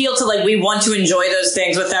an appeal to like, we want to enjoy those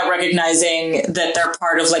things without recognizing that they're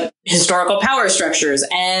part of like historical power structures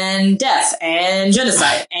and death and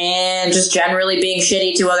genocide and just generally being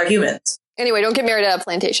shitty to other humans. Anyway, don't get married at a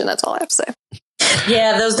plantation. That's all I have to say.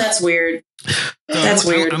 Yeah, that's weird. That's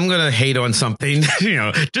weird. I'm going to hate on something, you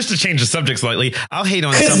know, just to change the subject slightly. I'll hate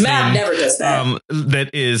on something Matt never does that.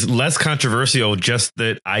 That is less controversial, just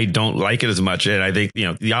that I don't like it as much. And I think, you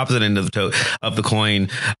know, the opposite end of the coin.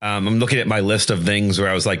 I'm looking at my list of things where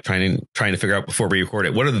I was like trying to figure out before we record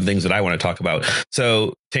it, what are the things that I want to talk about?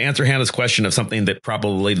 So to answer Hannah's question of something that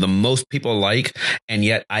probably the most people like, and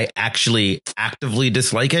yet I actually actively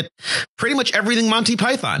dislike it, pretty much everything Monty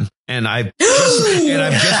Python. And I've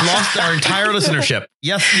just lost our entire listenership.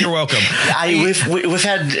 Yes, you're welcome. We've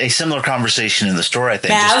had a similar conversation in the store, I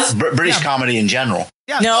think. Just British comedy in general.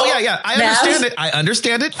 Yeah. No. Oh, yeah. I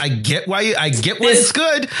understand it. I get why it's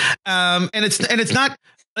good. And it's not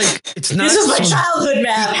like it's not. This is my childhood,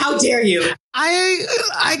 Matt. How dare you?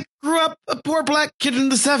 I grew up a poor black kid in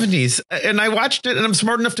the 70s, and I watched it, and I'm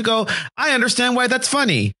smart enough to go, I understand why that's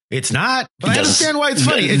funny. It's not, but I understand why it's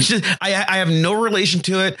funny. It's just I have no relation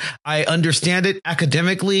to it. I understand it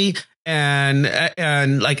academically, and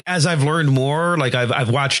like as I've learned more, like I've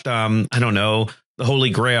watched I don't know, The Holy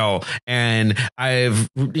Grail, and and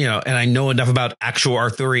I know enough about actual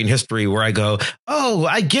Arthurian history where I go, oh,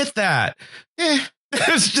 I get that.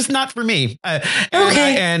 It's just not for me.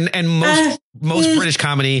 Okay. And most British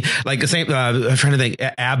comedy, like the same. I'm trying to think.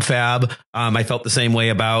 Ab Fab. I felt the same way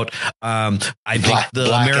about. I think the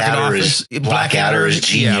American Office. Blackadder is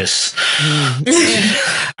genius. Yeah.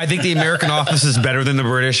 I think the American Office is better than the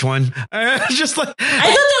British one. Just like I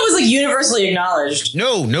thought that was like universally acknowledged.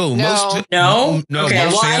 No. Okay. Most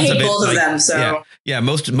Well, I hate both of them. So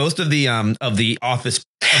most of the Office.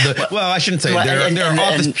 I shouldn't say there are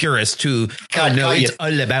Office purists who it's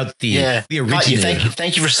all about the original.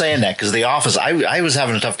 Thank you for saying that, because The Office, I was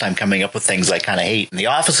having a tough time coming up with things I kind of hate, and The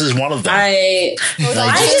Office is one of them. I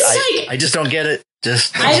just don't get it.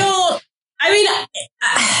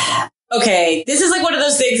 Okay, this is like one of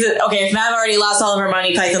those things that, okay, if Mav already lost all of her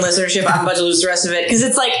Monty Python listenership, I'm about to lose the rest of it. Because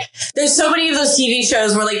it's like, there's so many of those TV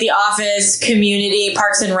shows where like The Office, Community,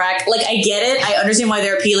 Parks and Rec, like I get it. I understand why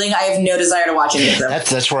they're appealing. I have no desire to watch any of them.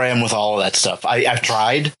 That's where I am with all of that stuff. I've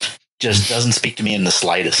tried, just doesn't speak to me in the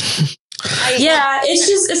slightest.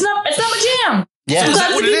 It's not my jam. Yeah. I'm Is glad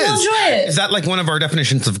that what people it is? enjoy it. Is that like one of our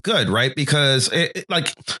definitions of good, right? Because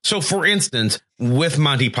so for instance, with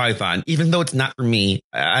Monty Python, even though it's not for me,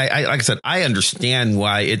 I like I said, I understand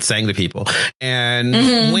why it's saying to people. And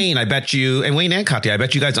Wayne, Wayne and Katya, I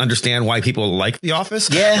bet you guys understand why people like The Office.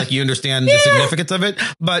 Yeah. Like you understand the significance of it.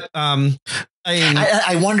 But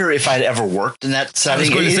I wonder if I'd ever worked in that setting. I was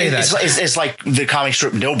going to say that. It's like the comic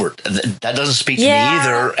strip Dilbert. That doesn't speak to me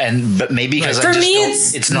either. But maybe because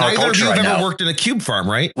it's not neither culture of you I have know. ever worked in a cube farm,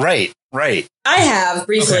 right? Right. I have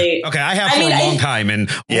briefly. Okay, I have for a long time, and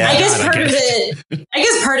I guess part of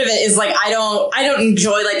it is like I don't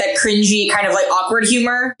enjoy like that cringy kind of like awkward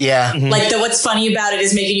humor. Yeah, like what's funny about it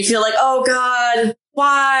is making you feel like, oh god,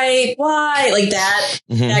 why, like that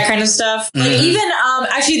kind of stuff. Like even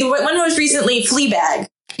actually the one was recently Fleabag.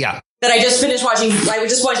 Yeah, that I just finished watching. I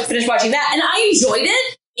just finished watching that, and I enjoyed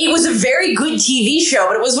it. It was a very good TV show,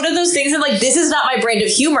 but it was one of those things that like this is not my brand of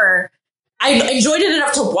humor. I enjoyed it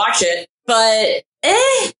enough to watch it, but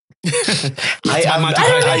I've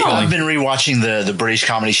been rewatching the British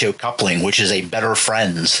comedy show Coupling, which is a better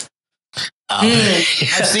Friends.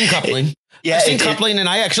 I've seen Coupling. Yeah, I've seen Coupling,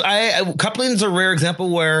 and Coupling's a rare example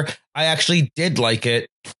where I actually did like it.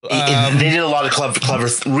 They did a lot of clever,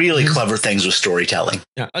 really clever things with storytelling.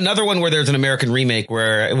 Yeah, another one where there's an American remake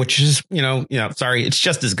which is sorry, it's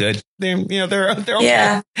just as good. They're okay.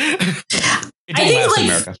 Yeah. It didn't last in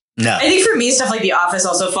America. No, I think for me, stuff like The Office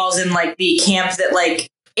also falls in like the camp that like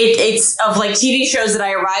it's of like TV shows that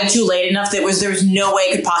I arrived too late enough that there's no way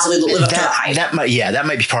it could possibly live up to the hype. That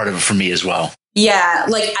might be part of it for me as well. Yeah,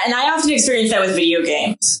 like, and I often experience that with video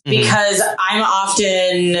games because I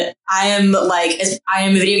am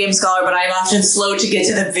a video game scholar, but I'm often slow to get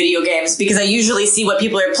to the video games because I usually see what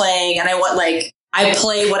people are playing and I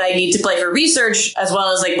play what I need to play for research as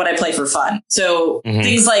well as like what I play for fun. So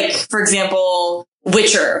things like, for example,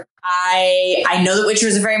 Witcher. I know that Witcher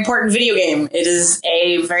is a very important video game. It is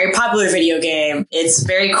a very popular video game. It's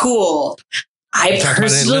very cool. I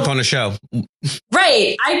personally live on a show.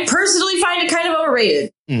 Right. I personally find it kind of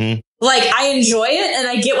overrated. Like, I enjoy it, and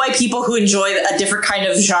I get why people who enjoy a different kind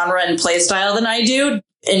of genre and play style than I do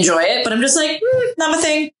enjoy it, but I'm just like, not my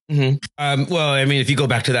thing. Well, I mean, if you go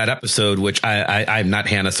back to that episode, which I'm not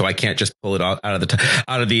Hannah, so I can't just pull it out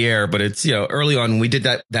of the air, but it's, early on when we did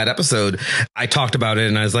that episode, I talked about it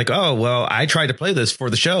and I was like, oh, well, I tried to play this for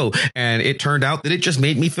the show and it turned out that it just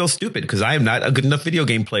made me feel stupid because I am not a good enough video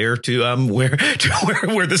game player to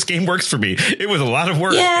where this game works for me. It was a lot of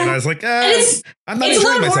work and I was like, I'm not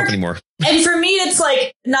enjoying myself anymore. And for me, it's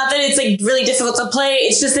like, not that it's like really difficult to play.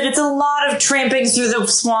 It's just that it's a lot of tramping through the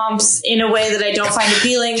swamps in a way that I don't find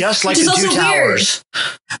appealing. Just like the Two Towers.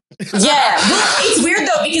 Yeah. Well, it's weird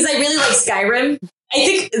though, because I really like Skyrim.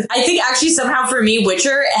 I think actually somehow for me,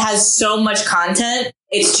 Witcher has so much content.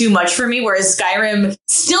 It's too much for me. Whereas Skyrim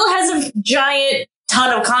still has a giant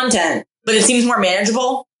ton of content, but it seems more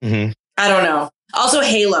manageable. I don't know. Also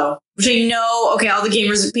Halo, which I know, okay, all the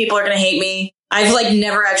gamers people are going to hate me. I've like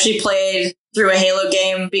never actually played through a Halo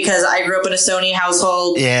game because I grew up in a Sony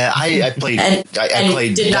household. Yeah, I played. I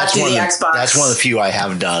played. Did not do the Xbox. That's one of the few I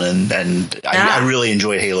have done, and I really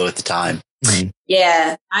enjoyed Halo at the time.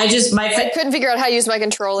 Yeah, I couldn't figure out how to use my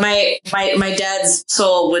controller. My dad's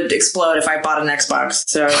soul would explode if I bought an Xbox.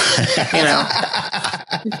 So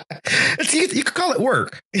you could call it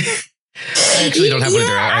work. I actually don't have one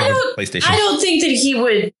there. I have a PlayStation. I don't think that he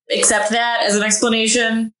would accept that as an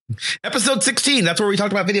explanation. Episode 16. That's where we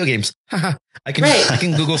talked about video games. I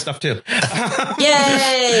can Google stuff too.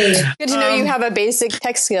 Yay! Good to know you have a basic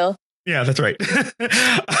tech skill. Yeah, that's right.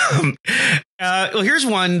 Well, here's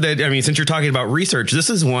one that, since you're talking about research, this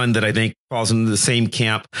is one that I think falls into the same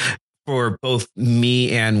camp for both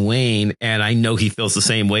me and Wayne, and I know he feels the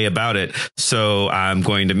same way about it, so I'm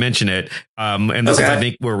going to mention it. And this is, I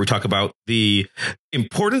think, where we talk about the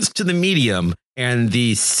importance to the medium and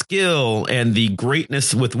the skill and the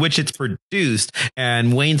greatness with which it's produced.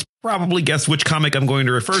 And Wayne's probably guessed which comic I'm going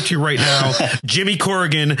to refer to right now. Jimmy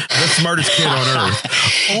Corrigan, the smartest kid on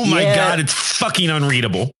earth. Oh my God, it's fucking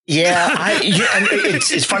unreadable. Yeah,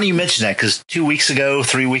 it's funny you mentioned that because 3 weeks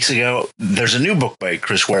ago, there's a new book by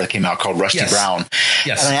Chris Ware that came out called Rusty Brown.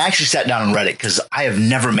 Yes. And I actually sat down and read it because I have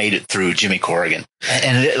never made it through Jimmy Corrigan.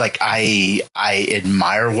 And I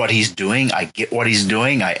admire what he's doing. I get what he's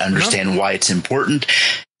doing. I understand why it's important.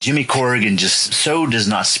 Jimmy Corrigan just so does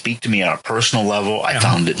not speak to me on a personal level. I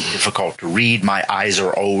found it difficult to read. My eyes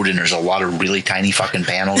are old, and there's a lot of really tiny fucking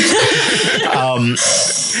panels.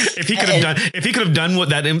 If he could have done what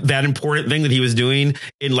that important thing that he was doing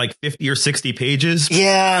in like 50 or 60 pages. Maybe.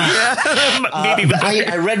 But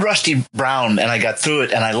I read Rusty Brown and I got through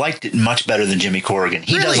it, and I liked it much better than Jimmy Corrigan.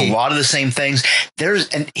 He does a lot of the same things.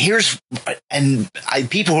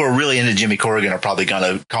 People who are really into Jimmy Corrigan are probably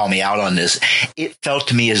going to call me out on this. It felt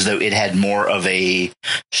to me as though it had more of a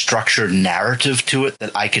structured narrative to it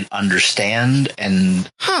that I could understand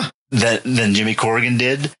than Jimmy Corrigan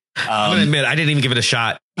did. I'm gonna admit I didn't even give it a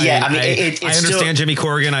shot. Yeah, I understand Jimmy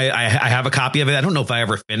Corrigan. I have a copy of it. I don't know if I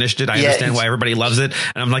ever finished it. I understand why everybody loves it,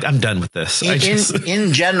 and I'm like, I'm done with this.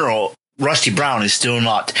 In general, Rusty Brown is still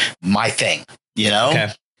not my thing, you know.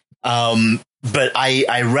 Okay. But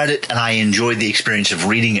I read it and I enjoyed the experience of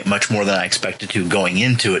reading it much more than I expected to going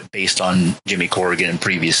into it based on Jimmy Corrigan and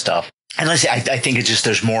previous stuff. And I think it's just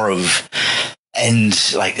there's more of, and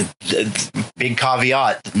like big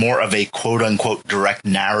caveat, more of a quote unquote direct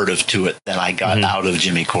narrative to it than I got out of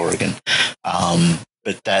Jimmy Corrigan.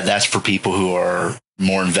 But that's for people who are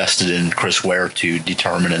more invested in Chris Ware to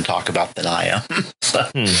determine and talk about than I am.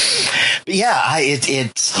 But yeah,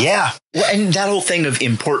 it's Well, and that whole thing of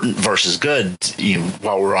important versus good,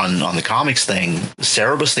 while we're on the comics thing,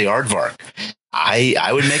 Cerebus the Aardvark,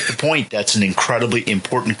 I would make the point that's an incredibly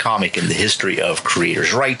important comic in the history of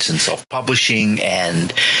creators' rights and self-publishing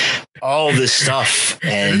and all this stuff.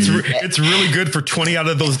 And it's really good for 20 out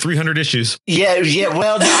of those 300 issues. Yeah.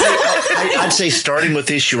 Well, I'd say starting with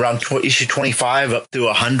issue 25 up to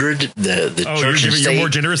 100, the Church and State. You're more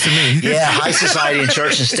generous than me. Yeah, High Society and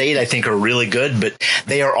Church and State, I think, are really good, but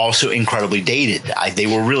they are also incredibly dated. They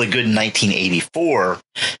were really good in 1984,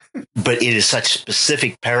 but it is such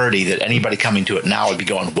specific parody that anybody coming to it now would be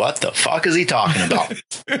going, "What the fuck is he talking about?"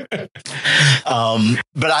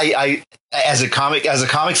 But I as a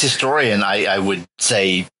comics historian, I would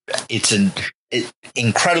say it's an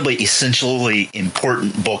incredibly essentially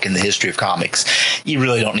important book in the history of comics. You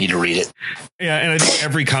really don't need to read it. Yeah, and I think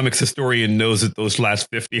every comics historian knows that those last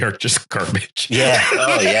 50 are just garbage. Yeah.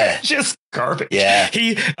 Oh yeah. Just garbage. Yeah.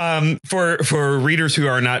 He for readers who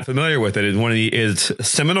are not familiar with it, is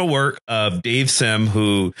seminal work of Dave Sim,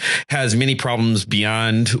 who has many problems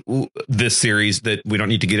beyond this series that we don't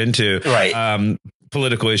need to get into. Right.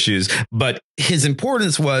 Political issues, but his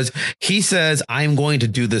importance was, he says, I'm going to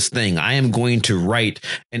do this thing. I am going to write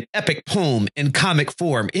an epic poem in comic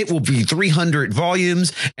form. It will be 300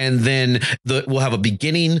 volumes, and then we'll have a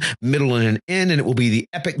beginning, middle, and an end, and it will be the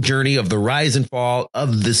epic journey of the rise and fall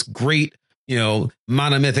of this great,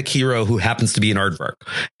 monomythic hero who happens to be an aardvark.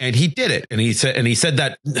 And he did it. And he said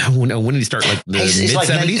that when did he start? Like the mid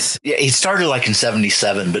 70s? Yeah, he started like in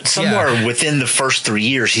 77, but somewhere within the first 3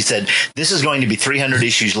 years, he said, this is going to be 300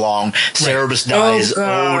 issues long. Cerebus dies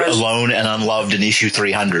old, alone, and unloved in issue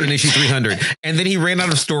 300. And then he ran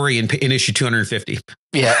out of story in issue 250.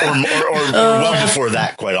 Yeah, or well before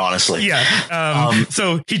that, quite honestly. Yeah.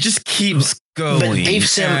 So he just keeps going.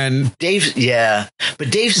 But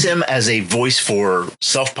Dave Sim as a voice for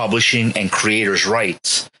self-publishing and creators'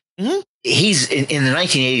 rights, he's in the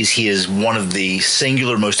 1980s. He is one of the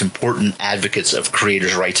singular most important advocates of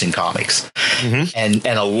creators' rights in comics, and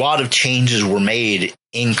a lot of changes were made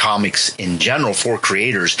in comics in general for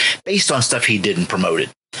creators based on stuff he did and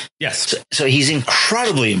promoted. Yes. So he's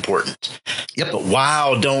incredibly important. Yep. But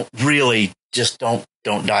wow, don't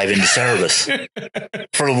dive into Cerebus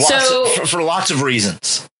for lots of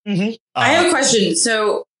reasons. I have a question.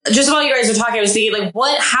 So just while you guys are talking, I was thinking,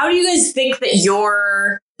 how do you guys think that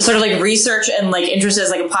your sort of like research and like interest as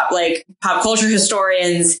like pop culture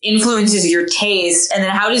historians influences your taste? And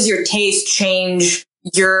then how does your taste change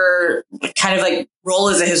your kind of like role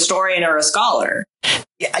as a historian or a scholar?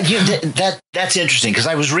 Yeah, that's interesting, because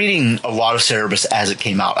I was reading a lot of Cerebus as it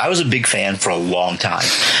came out. I was a big fan for a long time,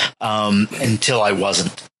 until I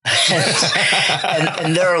wasn't.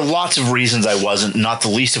 and there are lots of reasons I wasn't, not the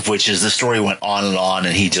least of which is the story went on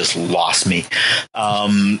and he just lost me.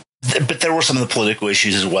 But there were some of the political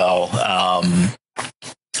issues as well.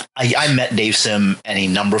 I met Dave Sim any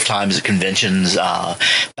number of times at conventions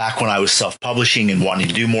back when I was self-publishing and wanting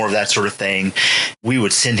to do more of that sort of thing. We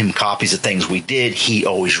would send him copies of things we did. He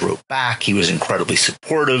always wrote back. He was incredibly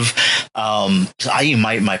supportive.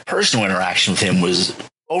 My personal interaction with him was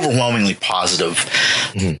overwhelmingly positive.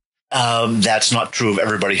 That's not true of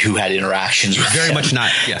everybody who had interactions with him. Very much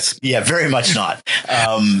not. Yes. Yeah, very much not.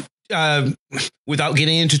 Without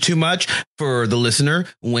getting into too much, for the listener,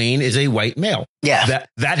 Wayne is a white male. Yeah.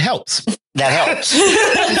 That helps. That helps.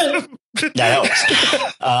 That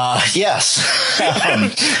helps. Yes.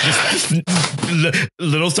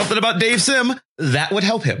 Little something about Dave Sim, that would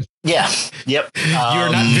help him. Yeah. Yep. You're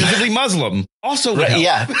not visibly Muslim. Also would help.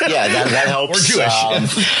 Yeah. That helps. Or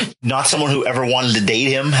Jewish. Not someone who ever wanted to date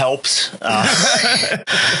him helps.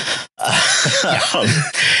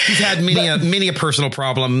 He's had many a personal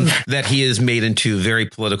problem that he has made into very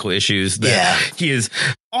political issues that he is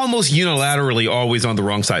almost unilaterally always on the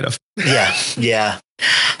wrong side of. Yeah.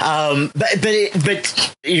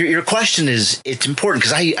 But your question it's important,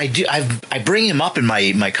 because I bring him up in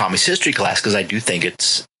my comics history class, because I do think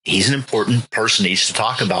it's he's an important person needs to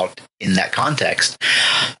talk about in that context.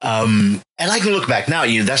 And I can look back now,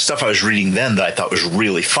 that stuff I was reading then that I thought was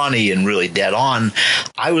really funny and really dead on.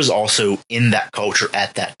 I was also in that culture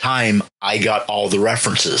at that time. I got all the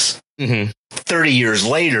references. 30 years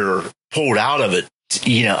later, pulled out of it.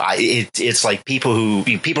 It's like people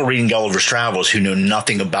reading Gulliver's Travels who know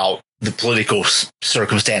nothing about the political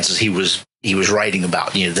circumstances he was writing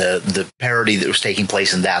about, the parody that was taking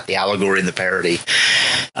place in that, the allegory and the parody.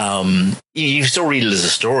 You still read it as a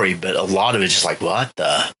story, but a lot of it's just like, what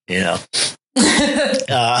the,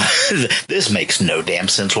 this makes no damn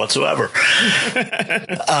sense whatsoever.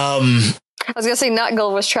 I was going to say not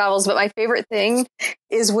Gulliver's Travels, but my favorite thing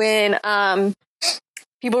is when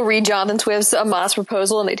people read Jonathan Swift's A Modest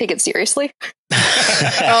Proposal and they take it seriously.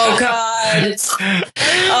 Oh, God.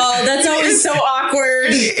 Oh, that's always so awkward.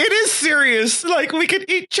 It is serious. Like, we could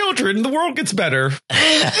eat children. The world gets better.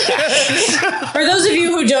 For those of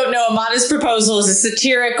you who don't know, A Modest Proposal is a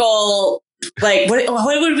satirical, like,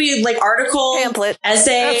 what would be, like, article? Pamphlet.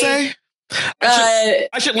 Essay? I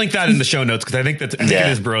should link that in the show notes because I think it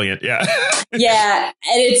is brilliant. Yeah. Yeah.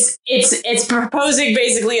 And it's proposing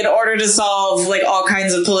basically in order to solve like all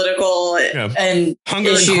kinds of political and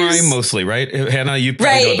hunger issues. And crime mostly, right? Hannah, you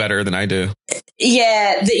probably know better than I do.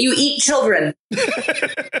 Yeah. That you eat children.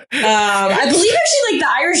 I believe actually like the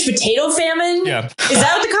Irish potato famine. Yeah. Is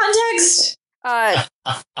that the context? Or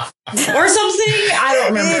something? I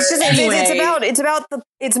don't remember.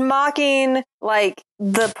 It's mocking like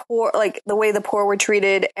the poor, like the way the poor were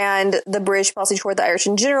treated and the British policy toward the Irish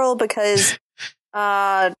in general, because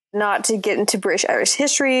not to get into British Irish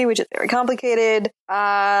history, which is very complicated,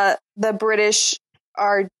 the British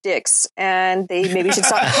are dicks and they maybe should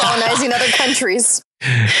stop colonizing other countries.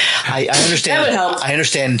 I understand. That would help. I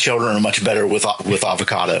understand children are much better with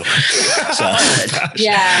avocado. So.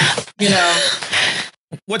 Yeah,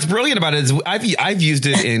 What's brilliant about it is I've used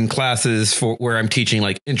it in classes for where I'm teaching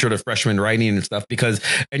like intro to freshman writing and stuff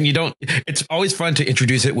it's always fun to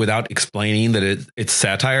introduce it without explaining that it's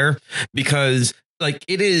satire, because like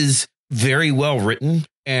it is very well written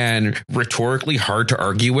and rhetorically hard to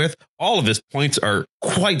argue with. All of his points are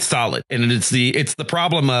quite solid. And it's the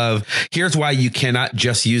problem of here's why you cannot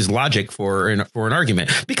just use logic for an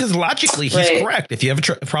argument, because logically he's correct. If you have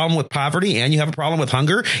a problem with poverty and you have a problem with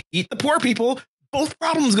hunger, eat the poor people. Both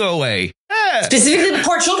problems go away. Specifically the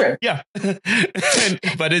poor children. Yeah.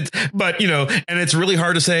 But it's really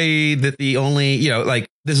hard to say that the only, like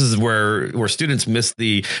this is where students miss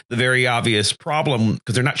the very obvious problem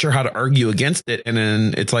because they're not sure how to argue against it. And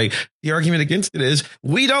then it's like the argument against it is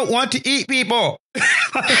we don't want to eat people.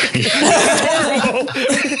 It's horrible.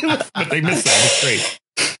 But they miss that. It's great.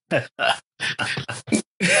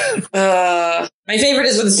 My favorite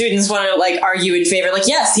is when students want to like argue in favor, like,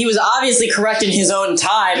 yes, he was obviously correct in his own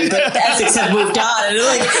time, but the ethics have moved on, and they're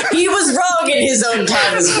like, he was wrong in his own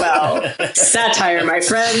time as well. Satire, my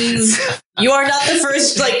friends. You are not the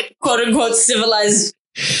first, like, quote unquote civilized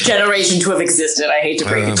generation to have existed. I hate to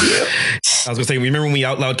break it to you. I was gonna say, remember when we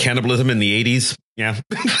outlawed cannibalism in the 80s? Yeah.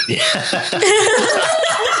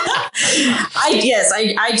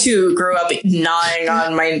 I too grew up gnawing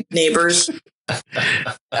on my neighbors.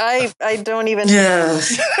 I don't even. Though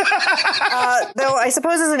I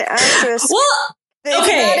suppose as an actress,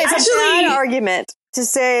 it's a bad argument to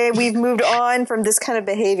say we've moved on from this kind of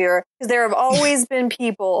behavior, because there have always been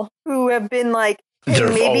people who have been like, hey, there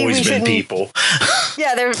have maybe always we been shouldn't. People.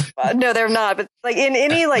 Yeah, no, they're not. But like in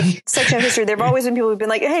any like section of history, there have always been people who've been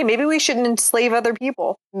like, hey, maybe we shouldn't enslave other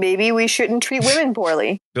people. Maybe we shouldn't treat women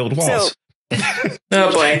poorly. Build walls.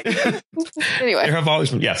 Oh boy. Anyway, there have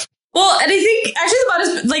always been, yes. Well, and I think actually the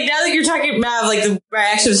modest, like now that you're talking, Mav, like the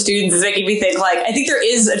reaction of students is making me think, like, I think there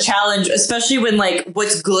is a challenge, especially when like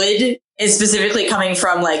what's good is specifically coming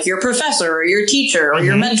from like your professor or your teacher or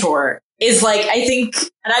your mentor. Is like, I think,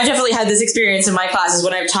 and I've definitely had this experience in my classes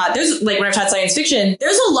when I've taught science fiction,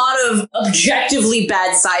 there's a lot of objectively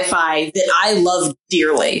bad sci-fi that I love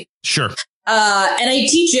dearly. Sure. And I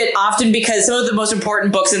teach it often because some of the most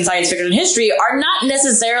important books in science fiction history are not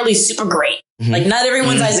necessarily super great. Mm-hmm. Like, not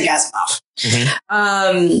everyone's Isaac Asimov.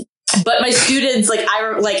 Mm-hmm. But my students,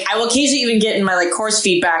 I will occasionally even get in my like course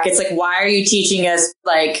feedback. It's like, why are you teaching us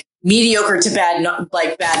like mediocre to bad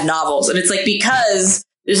novels? And it's like, because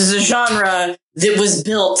this is a genre that was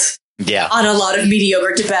built on a lot of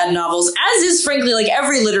mediocre to bad novels, as is frankly like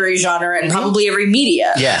every literary genre and probably every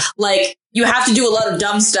media. Yeah. Like, you have to do a lot of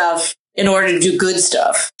dumb stuff in order to do good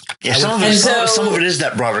stuff. Yeah, some of it is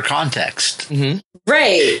that broader context. Mm-hmm.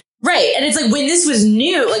 Right. Right. And it's like when this was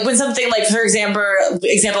new, like when something like, for example,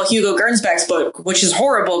 Hugo Gernsback's book, which is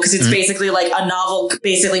horrible because it's basically like a novel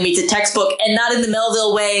basically meets a textbook, and not in the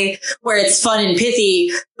Melville way where it's fun and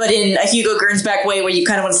pithy, but in a Hugo Gernsback way where you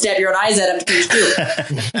kind of want to stab your own eyes out after page 2.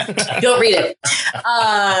 Don't read it. But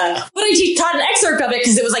I taught an excerpt of it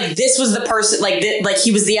because it was like, this was the person, like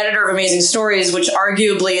he was the editor of Amazing Stories, which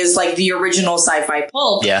arguably is like the original sci-fi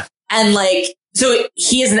pulp. Yeah. And like, so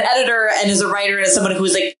he is an editor and is a writer and is someone who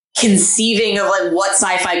is like conceiving of like what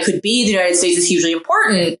sci-fi could be in the United States is hugely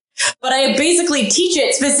important. But I basically teach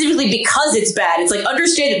it specifically because it's bad. It's like,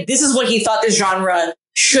 understand that this is what he thought this genre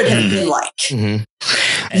should have been like. Mm-hmm.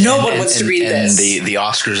 No one wants to read this. And the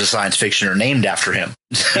Oscars of science fiction are named after him.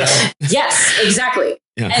 Yes, exactly.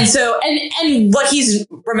 Yeah. And so, and what he's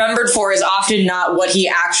remembered for is often not what he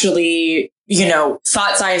actually,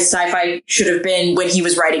 thought sci-fi should have been when he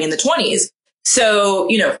was writing in the 1920s. So,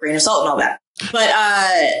 grain of salt and all that.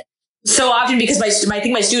 But so often, because I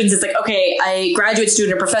think my students, it's like, okay, a graduate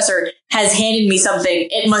student or professor has handed me something.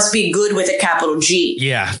 It must be good with a capital G.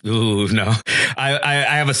 Yeah. Ooh, no. I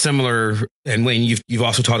have a similar, and Wayne, you've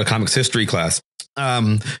also taught a comics history class.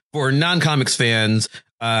 For non-comics fans,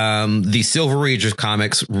 the Silver Age of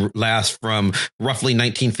comics lasts from roughly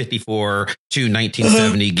 1954 to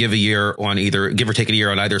 1970, give or take a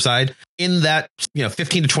year on either side. In that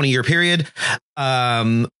 15 to 20 year period,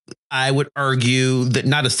 I would argue that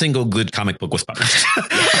not a single good comic book was published.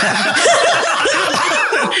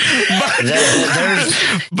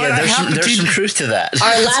 There's some truth to that.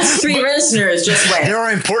 Our last 3 listeners just went. There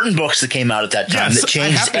are important books that came out at that time that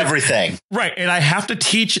changed everything. Right. And I have to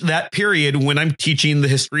teach that period when I'm teaching the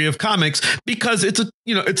history of comics because it's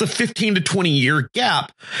a 15 to 20 year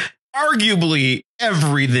gap. Arguably,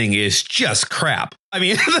 everything is just crap. I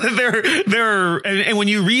mean, and when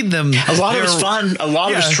you read them, a lot of it's fun. A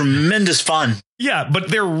lot of it's tremendous fun. Yeah, but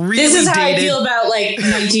they're really This is how dated. I feel about like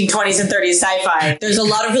 1920s and 30s sci-fi. There's a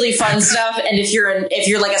lot of really fun stuff, and if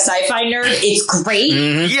you're like a sci-fi nerd, it's great.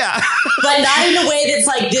 Mm-hmm. Yeah, but not in a way that's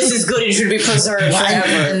like this is good and should be preserved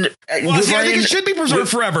forever. I think it should be preserved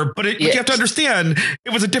forever, but you have to understand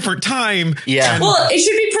it was a different time. Yeah, well, it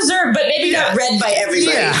should be preserved, but maybe not read by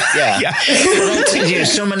everybody. Yeah.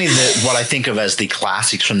 So many of what I think of as the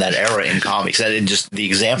classics from that era in comics. And just the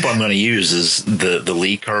example I'm going to use is the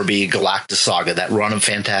Lee Kirby Galactus saga, that run of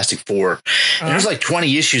Fantastic Four. And there's like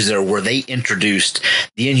 20 issues there where they introduced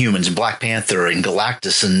the Inhumans and Black Panther and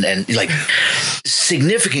Galactus and like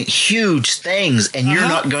significant, huge things. And you're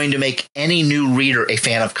not going to make any new reader a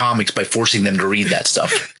fan of comics by forcing them to read that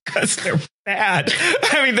stuff. Because they're bad.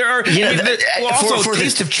 I mean, there are. Also,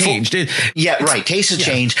 tastes have changed. Tastes have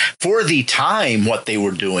changed. For the time, what they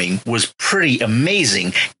were doing was pretty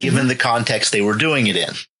amazing, given the context they were doing it in.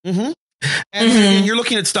 Mm-hmm. And you're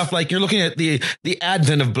looking at stuff like the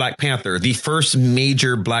advent of Black Panther, the first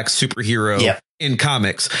major black superhero in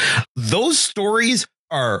comics. Those stories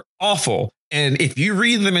are awful. And if you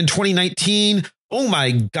read them in 2019, oh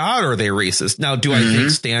my God, are they racist? Now, do I think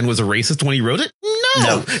Stan was a racist when he wrote it?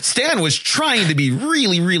 No. Stan was trying to be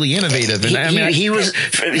really, really innovative. And he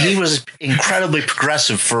was incredibly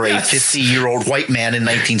progressive for a 50-year-old white man in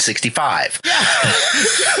 1965. Yeah.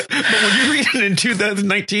 But when you read it in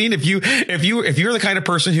 2019, if you're the kind of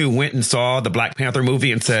person who went and saw the Black Panther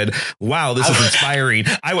movie and said, "Wow, this is inspiring,"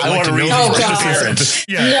 I would like to know. No.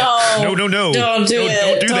 Don't do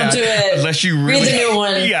it. Unless you really read the new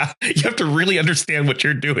one. Yeah, you have to really understand what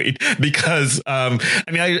you're doing because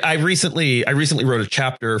I recently wrote a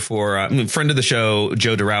chapter for a friend of the show,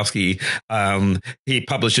 Joe Dorowski. He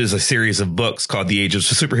publishes a series of books called The Age of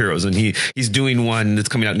Superheroes, and he's doing one that's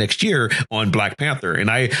coming out next year on Black Panther.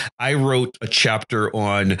 And I wrote a chapter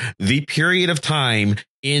on the period of time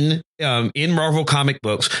in Marvel comic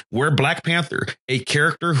books where Black Panther, a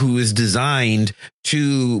character who is designed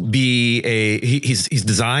to be he's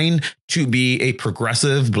designed to be a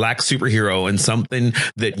progressive black superhero and something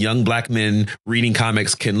that young black men reading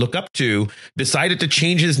comics can look up to, decided to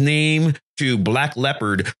change his name to Black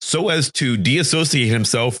Leopard so as to deassociate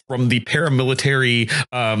himself from the paramilitary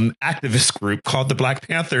activist group called the Black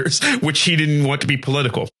Panthers, which he didn't want to be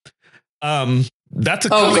political. That's a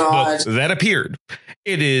comic book that appeared.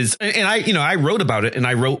 It is, and I wrote about it, and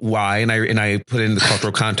I wrote why, and I put in the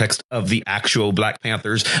cultural context of the actual Black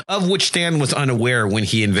Panthers, of which Stan was unaware when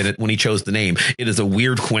he chose the name. It is a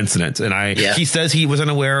weird coincidence, and he says he was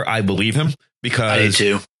unaware. I believe him because I do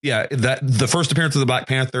too. Yeah, that the first appearance of the Black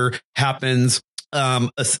Panther happens.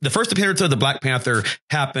 The first appearance of the Black Panther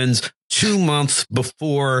happens 2 months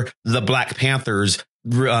before the Black Panthers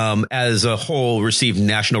as a whole received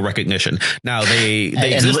national recognition. Now they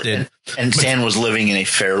existed, and Stan was living in a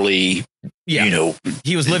fairly Yeah. You know,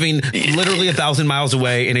 he was living literally 1,000 miles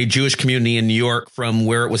away in a Jewish community in New York from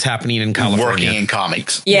where it was happening in California. Working in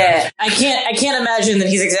comics. Yeah, I can't imagine that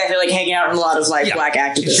he's exactly like hanging out in a lot of like black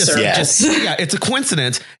activists. It's a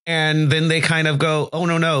coincidence. And then they kind of go, oh,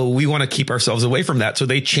 no, we want to keep ourselves away from that. So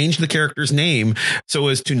they changed the character's name so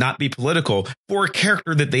as to not be political for a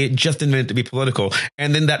character that they had just invented to be political.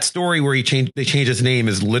 And then that story where they changed his name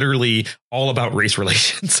is literally all about race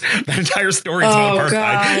relations. The entire story is about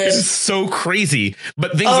apartheid. It's so crazy.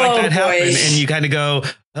 But things like that happen and you kind of go,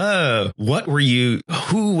 what were you?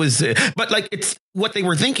 Who was it? But like, it's what they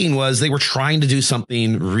were thinking was they were trying to do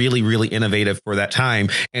something really, really innovative for that time.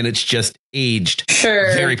 And it's just aged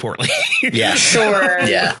very poorly. Yeah, sure.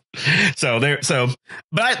 Yeah.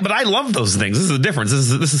 But I love those things. This is the difference.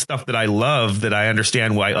 This is stuff that I love that I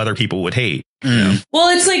understand why other people would hate.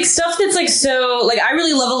 Well, it's like stuff that's like so like I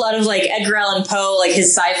really love a lot of like Edgar Allan Poe, like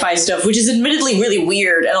his sci-fi stuff, which is admittedly really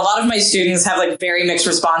weird. And a lot of my students have like very mixed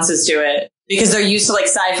responses to it because they're used to like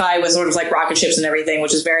sci-fi with sort of like rocket ships and everything,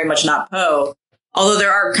 which is very much not Poe. Although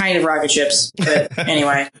there are kind of rocket ships. But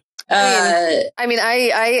anyway. I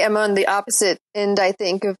am on the opposite end, I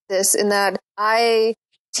think, of this in that I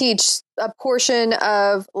teach a portion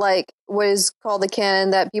of like what is called the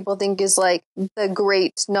canon that people think is like the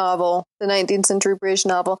great novel, the 19th century British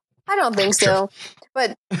novel. I don't think so.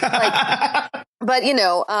 But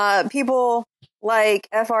people like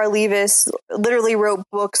F.R. Leavis literally wrote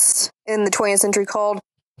books in the 20th century called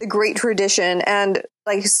The Great Tradition. And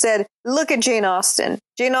like I said, look at Jane Austen.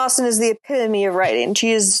 Jane Austen is the epitome of writing.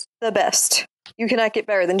 She is the best. You cannot get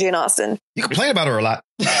better than Jane Austen. You complain about her a lot.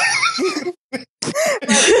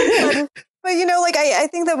 But you know, like I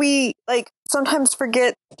think that we like sometimes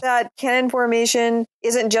forget that canon formation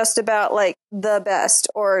isn't just about like the best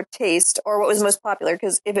or taste or what was most popular,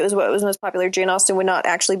 because if it was what was most popular, Jane Austen would not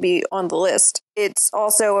actually be on the list. It's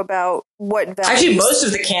also about what values. Actually, most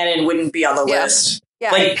of the canon wouldn't be on the list.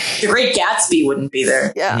 Yeah. Like The Great Gatsby wouldn't be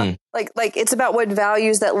there. Yeah. Like it's about what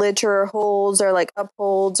values that literature holds or like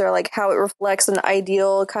upholds or like how it reflects an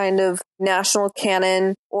ideal kind of national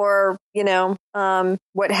canon or,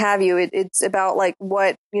 what have you. It's about like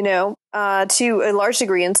what, to a large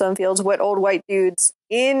degree in some fields, what old white dudes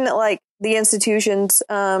in like the institutions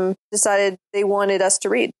decided they wanted us to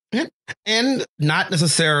read. And not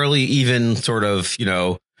necessarily even sort of,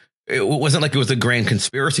 it wasn't like it was a grand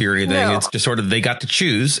conspiracy or anything. No. It's just sort of they got to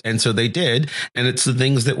choose. And so they did. And it's the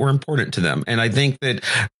things that were important to them. And I think that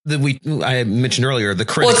I mentioned earlier, the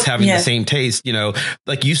critics having the same taste,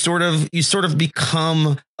 like you sort of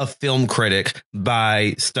become a film critic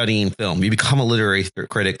by studying film. You become a literary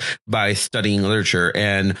critic by studying literature.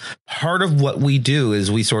 And part of what we do is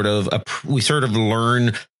we sort of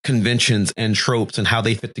learn conventions and tropes and how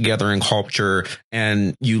they fit together in culture.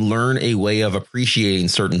 And you learn a way of appreciating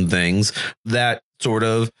certain things that sort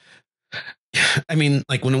of, I mean,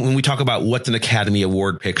 like when we talk about what's an Academy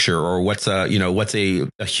Award picture or what's a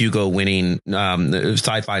Hugo winning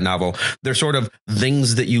sci-fi novel, they're sort of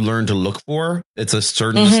things that you learn to look for. It's a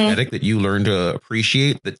certain aesthetic that you learn to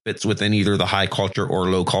appreciate that fits within either the high culture or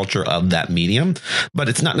low culture of that medium. But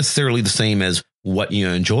it's not necessarily the same as what you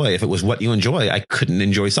enjoy. If it was what you enjoy, I couldn't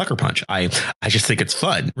enjoy Sucker Punch. I just think it's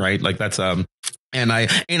fun, right? Like that's and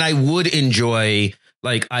I would enjoy.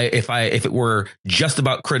 Like if it were just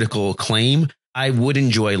about critical acclaim, I would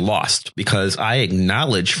enjoy Lost because I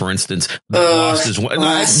acknowledge, for instance, that Lost is one,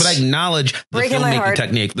 but I acknowledge the filmmaking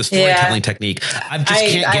technique, the storytelling technique. I just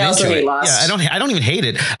can't get into it. Yeah, I don't even hate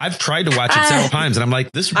it. I've tried to watch it several times, and I'm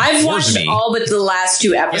like, this. I've watched all but the last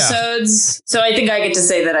 2 episodes, so I think I get to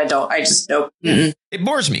say that I don't. I just nope. Mm-mm. It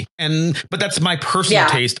bores me, but that's my personal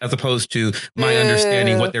taste as opposed to my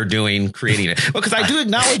understanding what they're doing, creating it. Because I do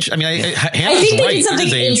acknowledge. I mean, Hannah's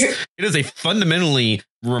right. It is a fundamentally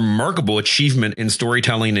remarkable achievement in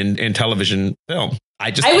storytelling and television film. I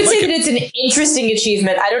would say that it's an interesting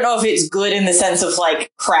achievement. I don't know if it's good in the sense of like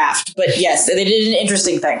craft, but yes, they did an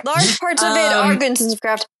interesting thing. Large parts of it are good in the sense of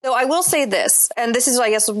craft. Though I will say this, and this is, I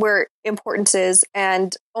guess, where importance is,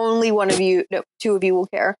 and only two of you will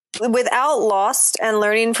care. Without Lost and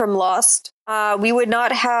learning from Lost, we would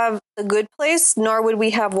not have The Good Place, nor would we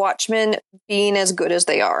have Watchmen being as good as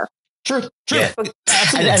they are. True. Yeah. And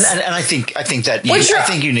I think that I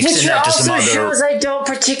think you can extend that to some other shows I don't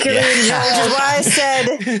particularly enjoy. Which is why I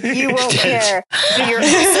said you won't care. But you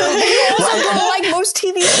also don't like most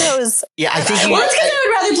TV shows. Yeah, I think it's because I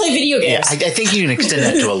would rather play video games. Yeah, I think you can extend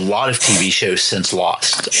that to a lot of TV shows since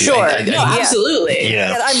Lost. Sure, absolutely.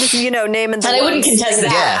 Yeah. I'm just naming the. And I wouldn't contest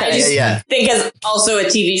that. Yeah, I just think as also a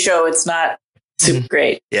TV show, it's not super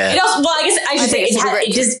great. Yeah. It also, I guess I should say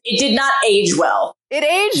it did not age well. It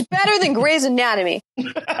aged better than Grey's Anatomy.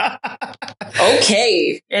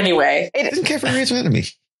 Okay. Anyway. I didn't care for Grey's Anatomy.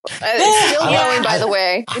 It's still going, by the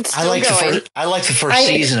way. It's still going. I liked the first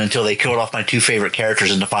season until they killed off my two favorite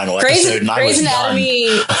characters in the final episode, and I was done.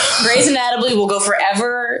 Grey's Anatomy will go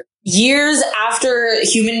forever. Years after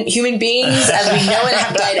human beings as we know it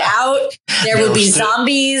have died out, there will be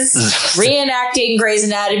zombies reenacting Grey's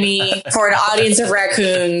Anatomy for an audience of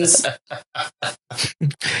raccoons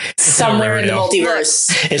somewhere in the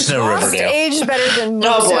multiverse. It's no Lost Riverdale. aged better than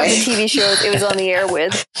most of the TV shows it was on the air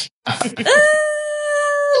with.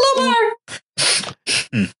 Low bar.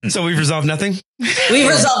 So we've resolved nothing? We've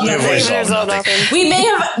resolved nothing. nothing. We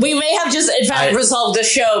may have just in fact resolved the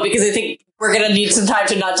show because I think we're going to need some time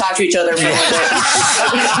to not talk to each other for a little bit.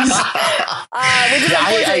 Which is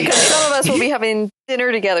unfortunate because some of us will be having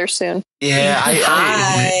dinner together soon. Yeah,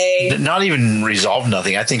 I not even resolved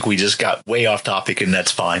nothing. I think we just got way off topic, and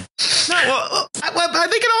that's fine. No, well, I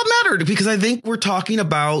think it all mattered because I think we're talking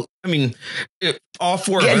about. I mean, all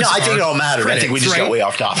four of us. No, I think it all mattered. Critics, I think we just got way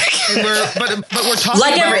off topic. But we're talking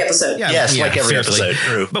like about, every episode. Yeah, yes, yeah, like every seriously. episode.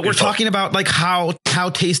 True. But we're talking about like how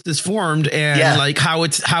taste is formed and like how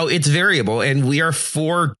it's variable, and we are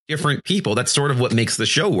four different people. That's sort of what makes the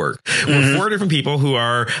show work. We're four different people who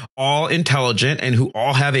are all intelligent and who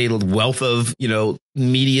all have a wealth of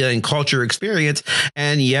media and culture experience,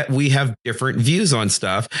 and yet we have different views on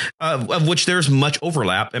stuff, of which there's much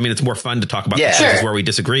overlap. I mean, it's more fun to talk about things where we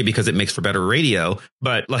disagree because it makes for better radio.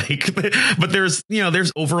 But but there's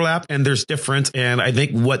overlap and there's difference, and I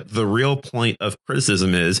think what the real point of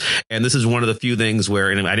criticism is, and this is one of the few things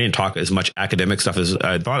where, and I didn't talk as much academic stuff as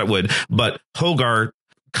I thought it would, but Hogarth,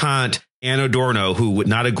 Kant, and Adorno, who would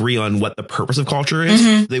not agree on what the purpose of culture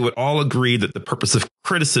is, they would all agree that the purpose of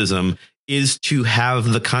criticism is to have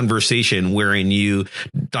the conversation wherein you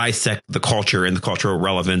dissect the culture and the cultural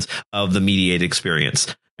relevance of the mediated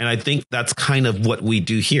experience. And I think that's kind of what we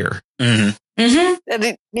do here. Mm-hmm. Yeah.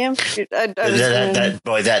 That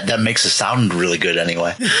makes it sound really good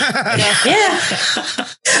anyway. Yeah.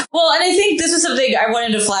 Well, and I think this is something I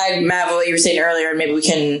wanted to flag, Mav, what you were saying earlier, and maybe we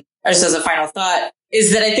can, just as a final thought,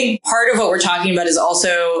 is that I think part of what we're talking about is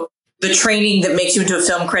also the training that makes you into a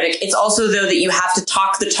film critic. It's also, though, that you have to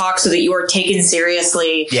talk the talk so that you are taken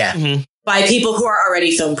seriously by people who are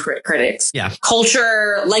already film critics. Yeah.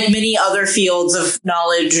 Culture, like many other fields of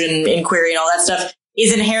knowledge and inquiry and all that stuff,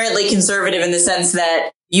 is inherently conservative in the sense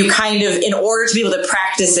that you kind of, in order to be able to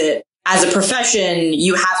practice it as a profession,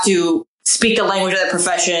 you have to speak the language of that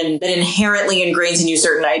profession that inherently ingrains in you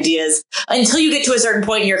certain ideas until you get to a certain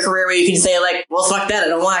point in your career where you can say, like, well, fuck that. I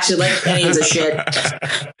don't actually like any of this shit.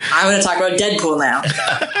 I'm going to talk about Deadpool now.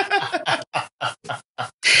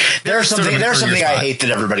 There's something I hate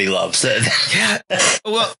that everybody loves. Yeah.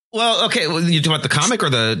 Well, okay. Well, you talking about the comic or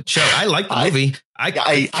the show? I like the movie. I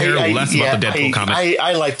care less about the Deadpool comic.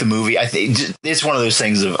 I like the movie. I think it's one of those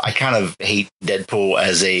things of I kind of hate Deadpool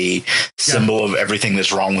as a symbol of everything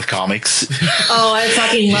that's wrong with comics. Oh, I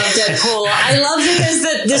fucking love Deadpool. I love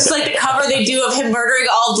that there's the cover they do of him murdering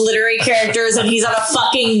all the literary characters and he's on a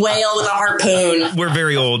fucking whale with a harpoon. We're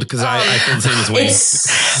very old because I feel the same as Wayne. It's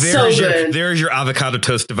so good. There's your avocado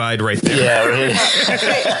toast divide right there. Yeah. Right.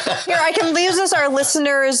 Here, I can leave this our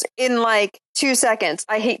listeners in like 2 seconds.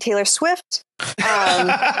 I hate Taylor Swift.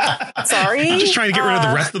 Sorry. I'm just trying to get rid of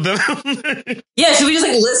the rest of them. Yeah, should we just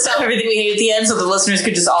list off everything we hate at the end so the listeners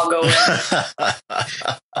could just all go in?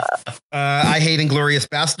 I hate Inglourious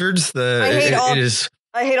Bastards. I hate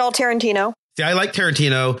all Tarantino. See, I like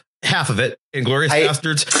Tarantino. Half of it. Inglourious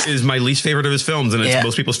Bastards is my least favorite of his films, and it's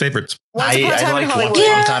most people's favorites. I like Once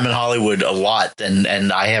Upon a Time in Hollywood a lot,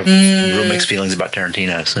 and I have real mixed feelings about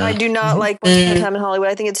Tarantino. So. I do not like Once Upon a Time in Hollywood.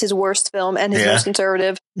 I think it's his worst film and his most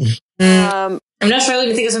conservative. I'm not sure I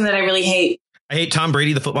can think of something that I really hate. I hate Tom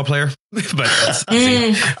Brady, the football player. But I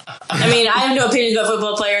mean, I have no opinions about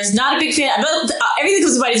football players. Not a big fan. Everything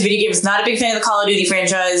comes about his video games. Not a big fan of the Call of Duty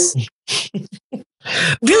franchise.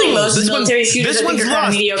 Really, most of the military shooters I think are kind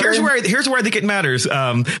of mediocre. Here's where I think it matters,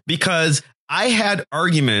 because I had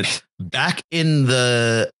arguments back in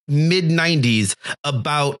the mid 90s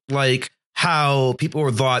about how people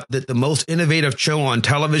thought that the most innovative show on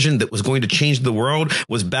television that was going to change the world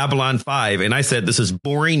was Babylon 5. And I said, this is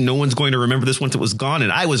boring. No one's going to remember this once it was gone.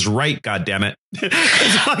 And I was right. God damn it.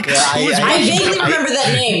 I vaguely remember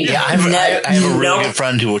that name. Yeah, I have a really good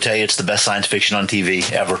friend who will tell you it's the best science fiction on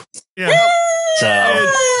TV ever. Yeah. So,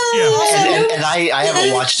 and I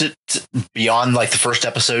haven't watched it beyond the first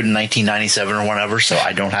episode in 1997 or whatever, so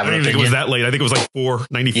I don't have an opinion. I think it was that late. I think it was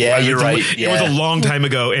 495. Yeah, you're right. It was a long time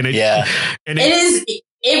ago, and it is.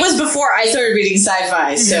 It was before I started reading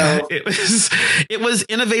sci-fi, so Yeah, it was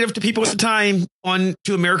innovative to people at the time,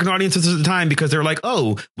 to American audiences at the time, because they were like,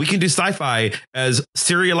 oh, we can do sci-fi as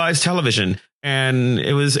serialized television. And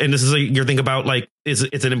this is your thing about like, is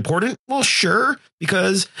it important? Well, sure,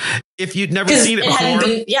 because if you'd never seen it before,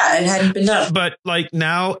 it hadn't been done. But like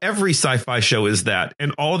now, every sci-fi show is that,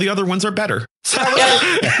 and all the other ones are better.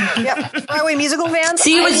 Yep. Broadway musical fans.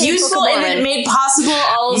 See, it was useful and it made possible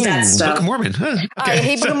all of that stuff. Book of Mormon. Huh, okay. I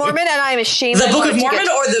hate Book of Mormon, and I'm ashamed. The Book of Mormon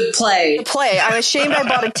or the play? The play. I'm ashamed I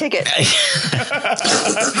bought a ticket.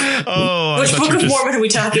 Which Book of Mormon are we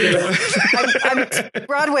talking about? I'm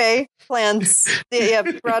Broadway plans.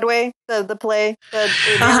 Broadway, the play. So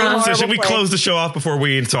should we close the show off before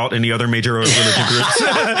we insult any other major religion groups?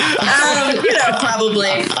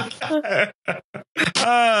 Probably.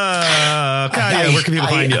 Kaya, where can people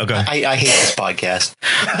find you? Okay. I hate this podcast.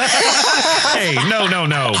 Hey, no. Oh,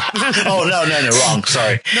 no, wrong.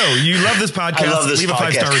 Sorry. No, you love this podcast. I love this Leave podcast.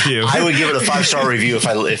 a 5-star review. I would give it a 5-star review if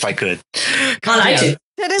I could. On iTunes.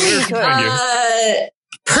 That isn't good.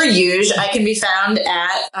 Per usual, I can be found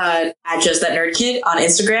at Just That Nerd Kid on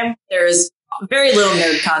Instagram. There is very little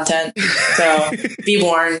nerd content, so be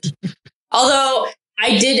warned. Although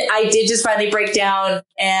I did just finally break down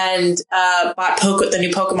and bought the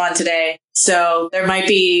new Pokemon today, so there might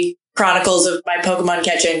be chronicles of my Pokemon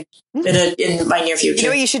catching in my near future. You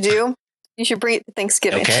know what you should do? You should bring it to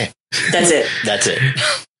Thanksgiving. Okay, that's it.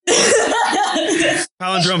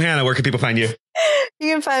 Palindrome Hannah, where can people find you?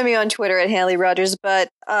 You can find me on Twitter at Haley Rogers, but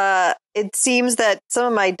it seems that some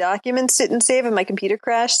of my documents didn't save and my computer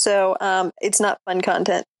crashed, so it's not fun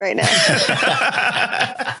content right now.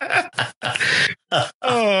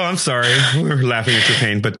 Oh, I'm sorry. We're laughing at your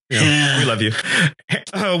pain, but we love you.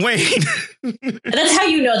 Wayne. That's how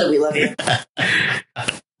you know that we love you.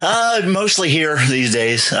 Mostly here these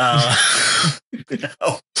days.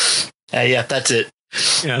 Yeah, that's it.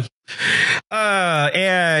 Yeah.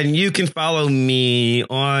 And you can follow me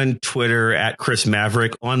on Twitter at Chris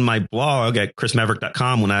Maverick, on my blog at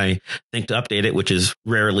chrismaverick.com when I think to update it, which is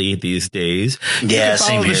rarely these days. Yeah,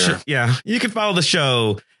 same here. You can follow the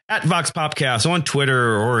show at Vox Popcast on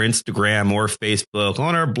Twitter or Instagram or Facebook,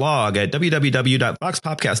 on our blog at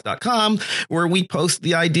www.voxpopcast.com, where we post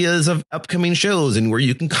the ideas of upcoming shows and where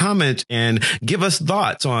you can comment and give us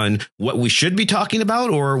thoughts on what we should be talking about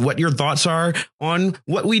or what your thoughts are on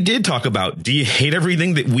what we did talk about. Do you hate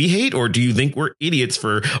everything that we hate, or do you think we're idiots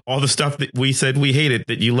for all the stuff that we said we hated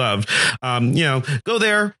that you loved? Go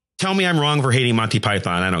there. Tell me I'm wrong for hating Monty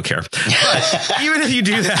Python. I don't care. But even if you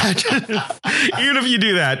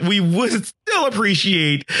do that, we would still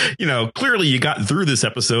appreciate, clearly you got through this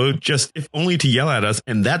episode just if only to yell at us.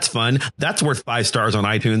 And that's fun. That's worth 5 stars on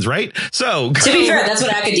iTunes, right? So to be fair, that's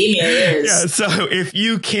what academia is. Yeah. So if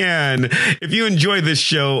you enjoy this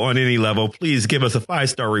show on any level, please give us a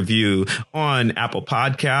 5-star review on Apple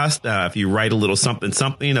Podcast. If you write a little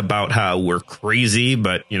something about how we're crazy,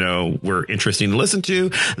 but we're interesting to listen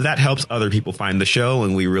to, that helps other people find the show,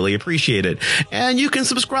 and we really appreciate it. And you can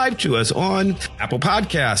subscribe to us on Apple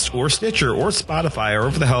Podcasts or Stitcher or Spotify or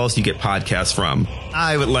wherever the hell else you get podcasts from.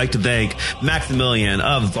 I would like to thank Maximilian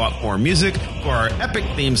of Thoughtform Music for our epic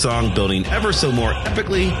theme song, building ever so more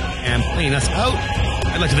epically and playing us out.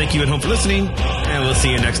 I'd like to thank you at home for listening, and we'll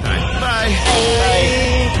see you next time. Bye.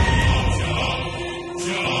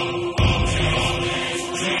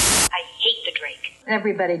 I hate the Drake.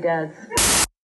 Everybody does.